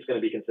don't think it's going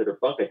to be considered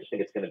bunk. I just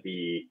think it's going to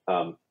be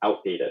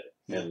outdated,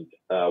 and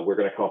we're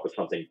going to come up with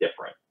something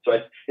different. So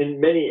in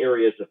many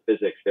areas of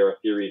physics, there are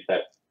theories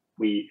that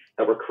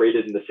were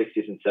created in the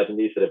 60s and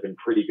 70s that have been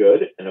pretty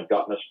good and have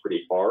gotten us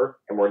pretty far,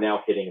 and we're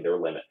now hitting their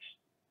limits.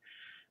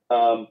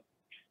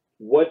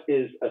 What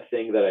is a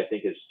thing that I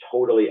think is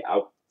totally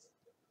out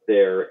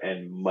there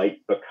and might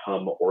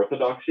become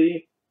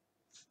orthodoxy?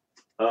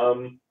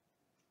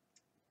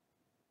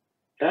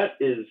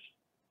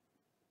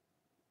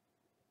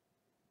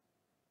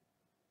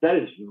 That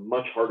is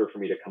much harder for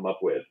me to come up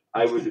with.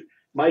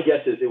 My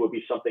guess is it would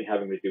be something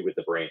having to do with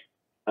the brain.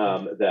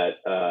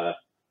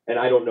 And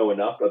I don't know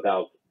enough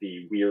about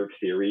the weird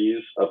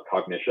theories of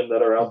cognition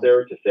that are out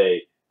there to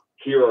say,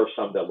 here are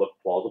some that look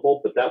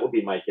plausible, but that would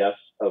be my guess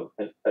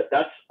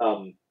that's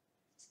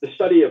the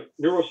study of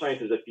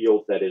neuroscience is a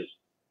field that is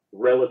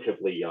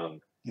relatively young,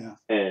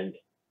 and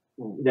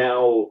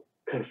now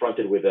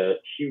confronted with a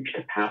huge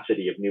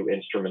capacity of new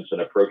instruments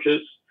and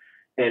approaches.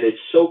 And it's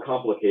so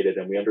complicated,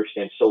 and we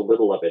understand so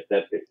little of it,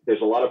 that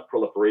there's a lot of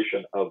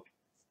proliferation of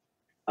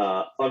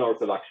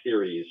unorthodox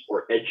theories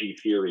or edgy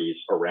theories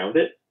around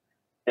it.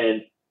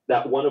 And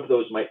that one of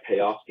those might pay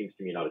off seems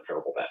to me not a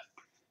terrible bet.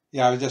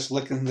 Yeah, I was just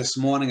looking this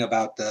morning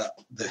about the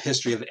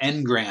history of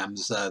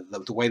engrams,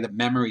 the way that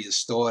memory is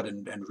stored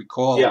and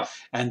recalled,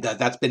 and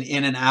that's been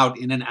in and out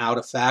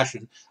of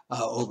fashion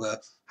over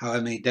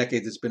however many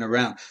decades it's been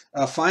around.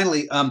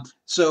 Finally,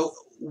 so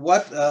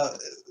what,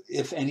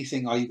 if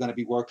anything, are you going to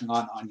be working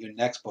on your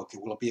next book?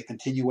 Will it be a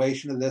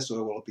continuation of this,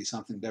 or will it be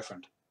something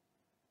different?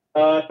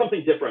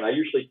 Something different.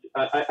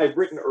 I've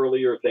written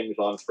earlier things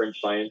on fringe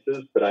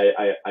sciences, but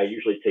I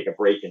usually take a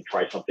break and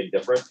try something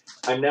different.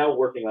 I'm now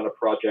working on a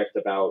project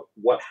about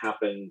what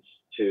happens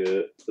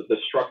to the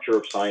structure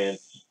of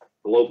science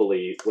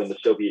globally when the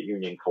Soviet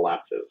Union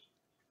collapses.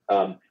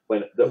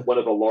 When one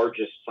of the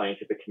largest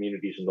scientific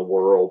communities in the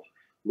world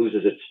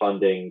loses its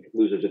funding,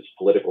 loses its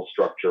political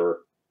structure,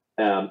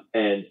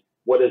 and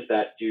what does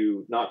that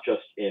do, not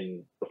just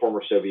in the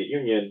former Soviet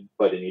Union,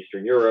 but in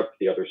Eastern Europe,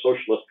 the other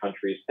socialist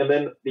countries, and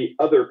then the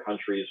other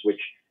countries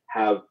which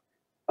have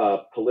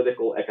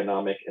political,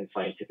 economic, and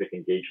scientific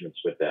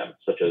engagements with them,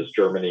 such as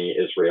Germany,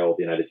 Israel,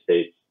 the United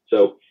States.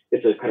 So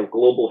it's a kind of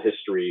global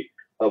history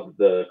of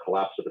the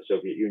collapse of the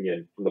Soviet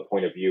Union from the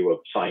point of view of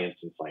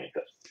science and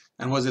scientists.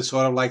 And was it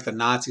sort of like the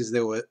Nazis,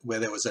 where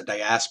there was a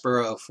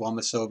diaspora of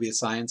former Soviet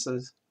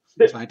scientists?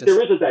 There is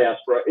a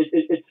diaspora.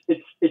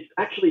 It's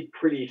actually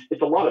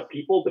it's a lot of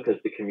people because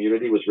the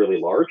community was really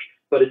large,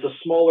 but it's a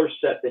smaller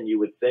set than you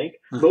would think.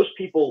 Most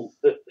people,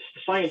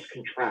 science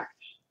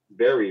contracts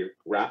very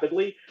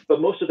rapidly, but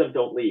most of them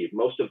don't leave.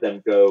 Most of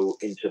them go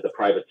into the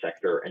private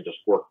sector and just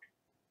work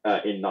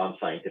in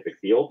non-scientific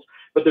fields.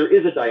 But there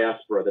is a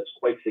diaspora that's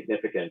quite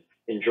significant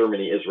in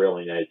Germany, Israel,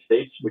 and the United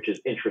States, which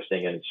is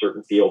interesting and in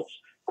certain fields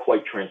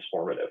quite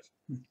transformative.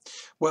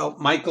 Well,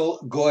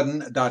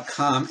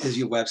 michaelgordon.com is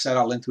your website.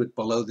 I'll link to it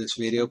below this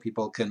video.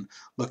 People can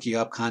look you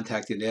up,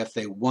 contact you there if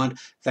they want.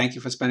 Thank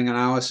you for spending an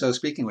hour or so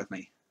speaking with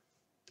me.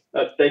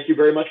 Thank you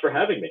very much for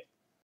having me.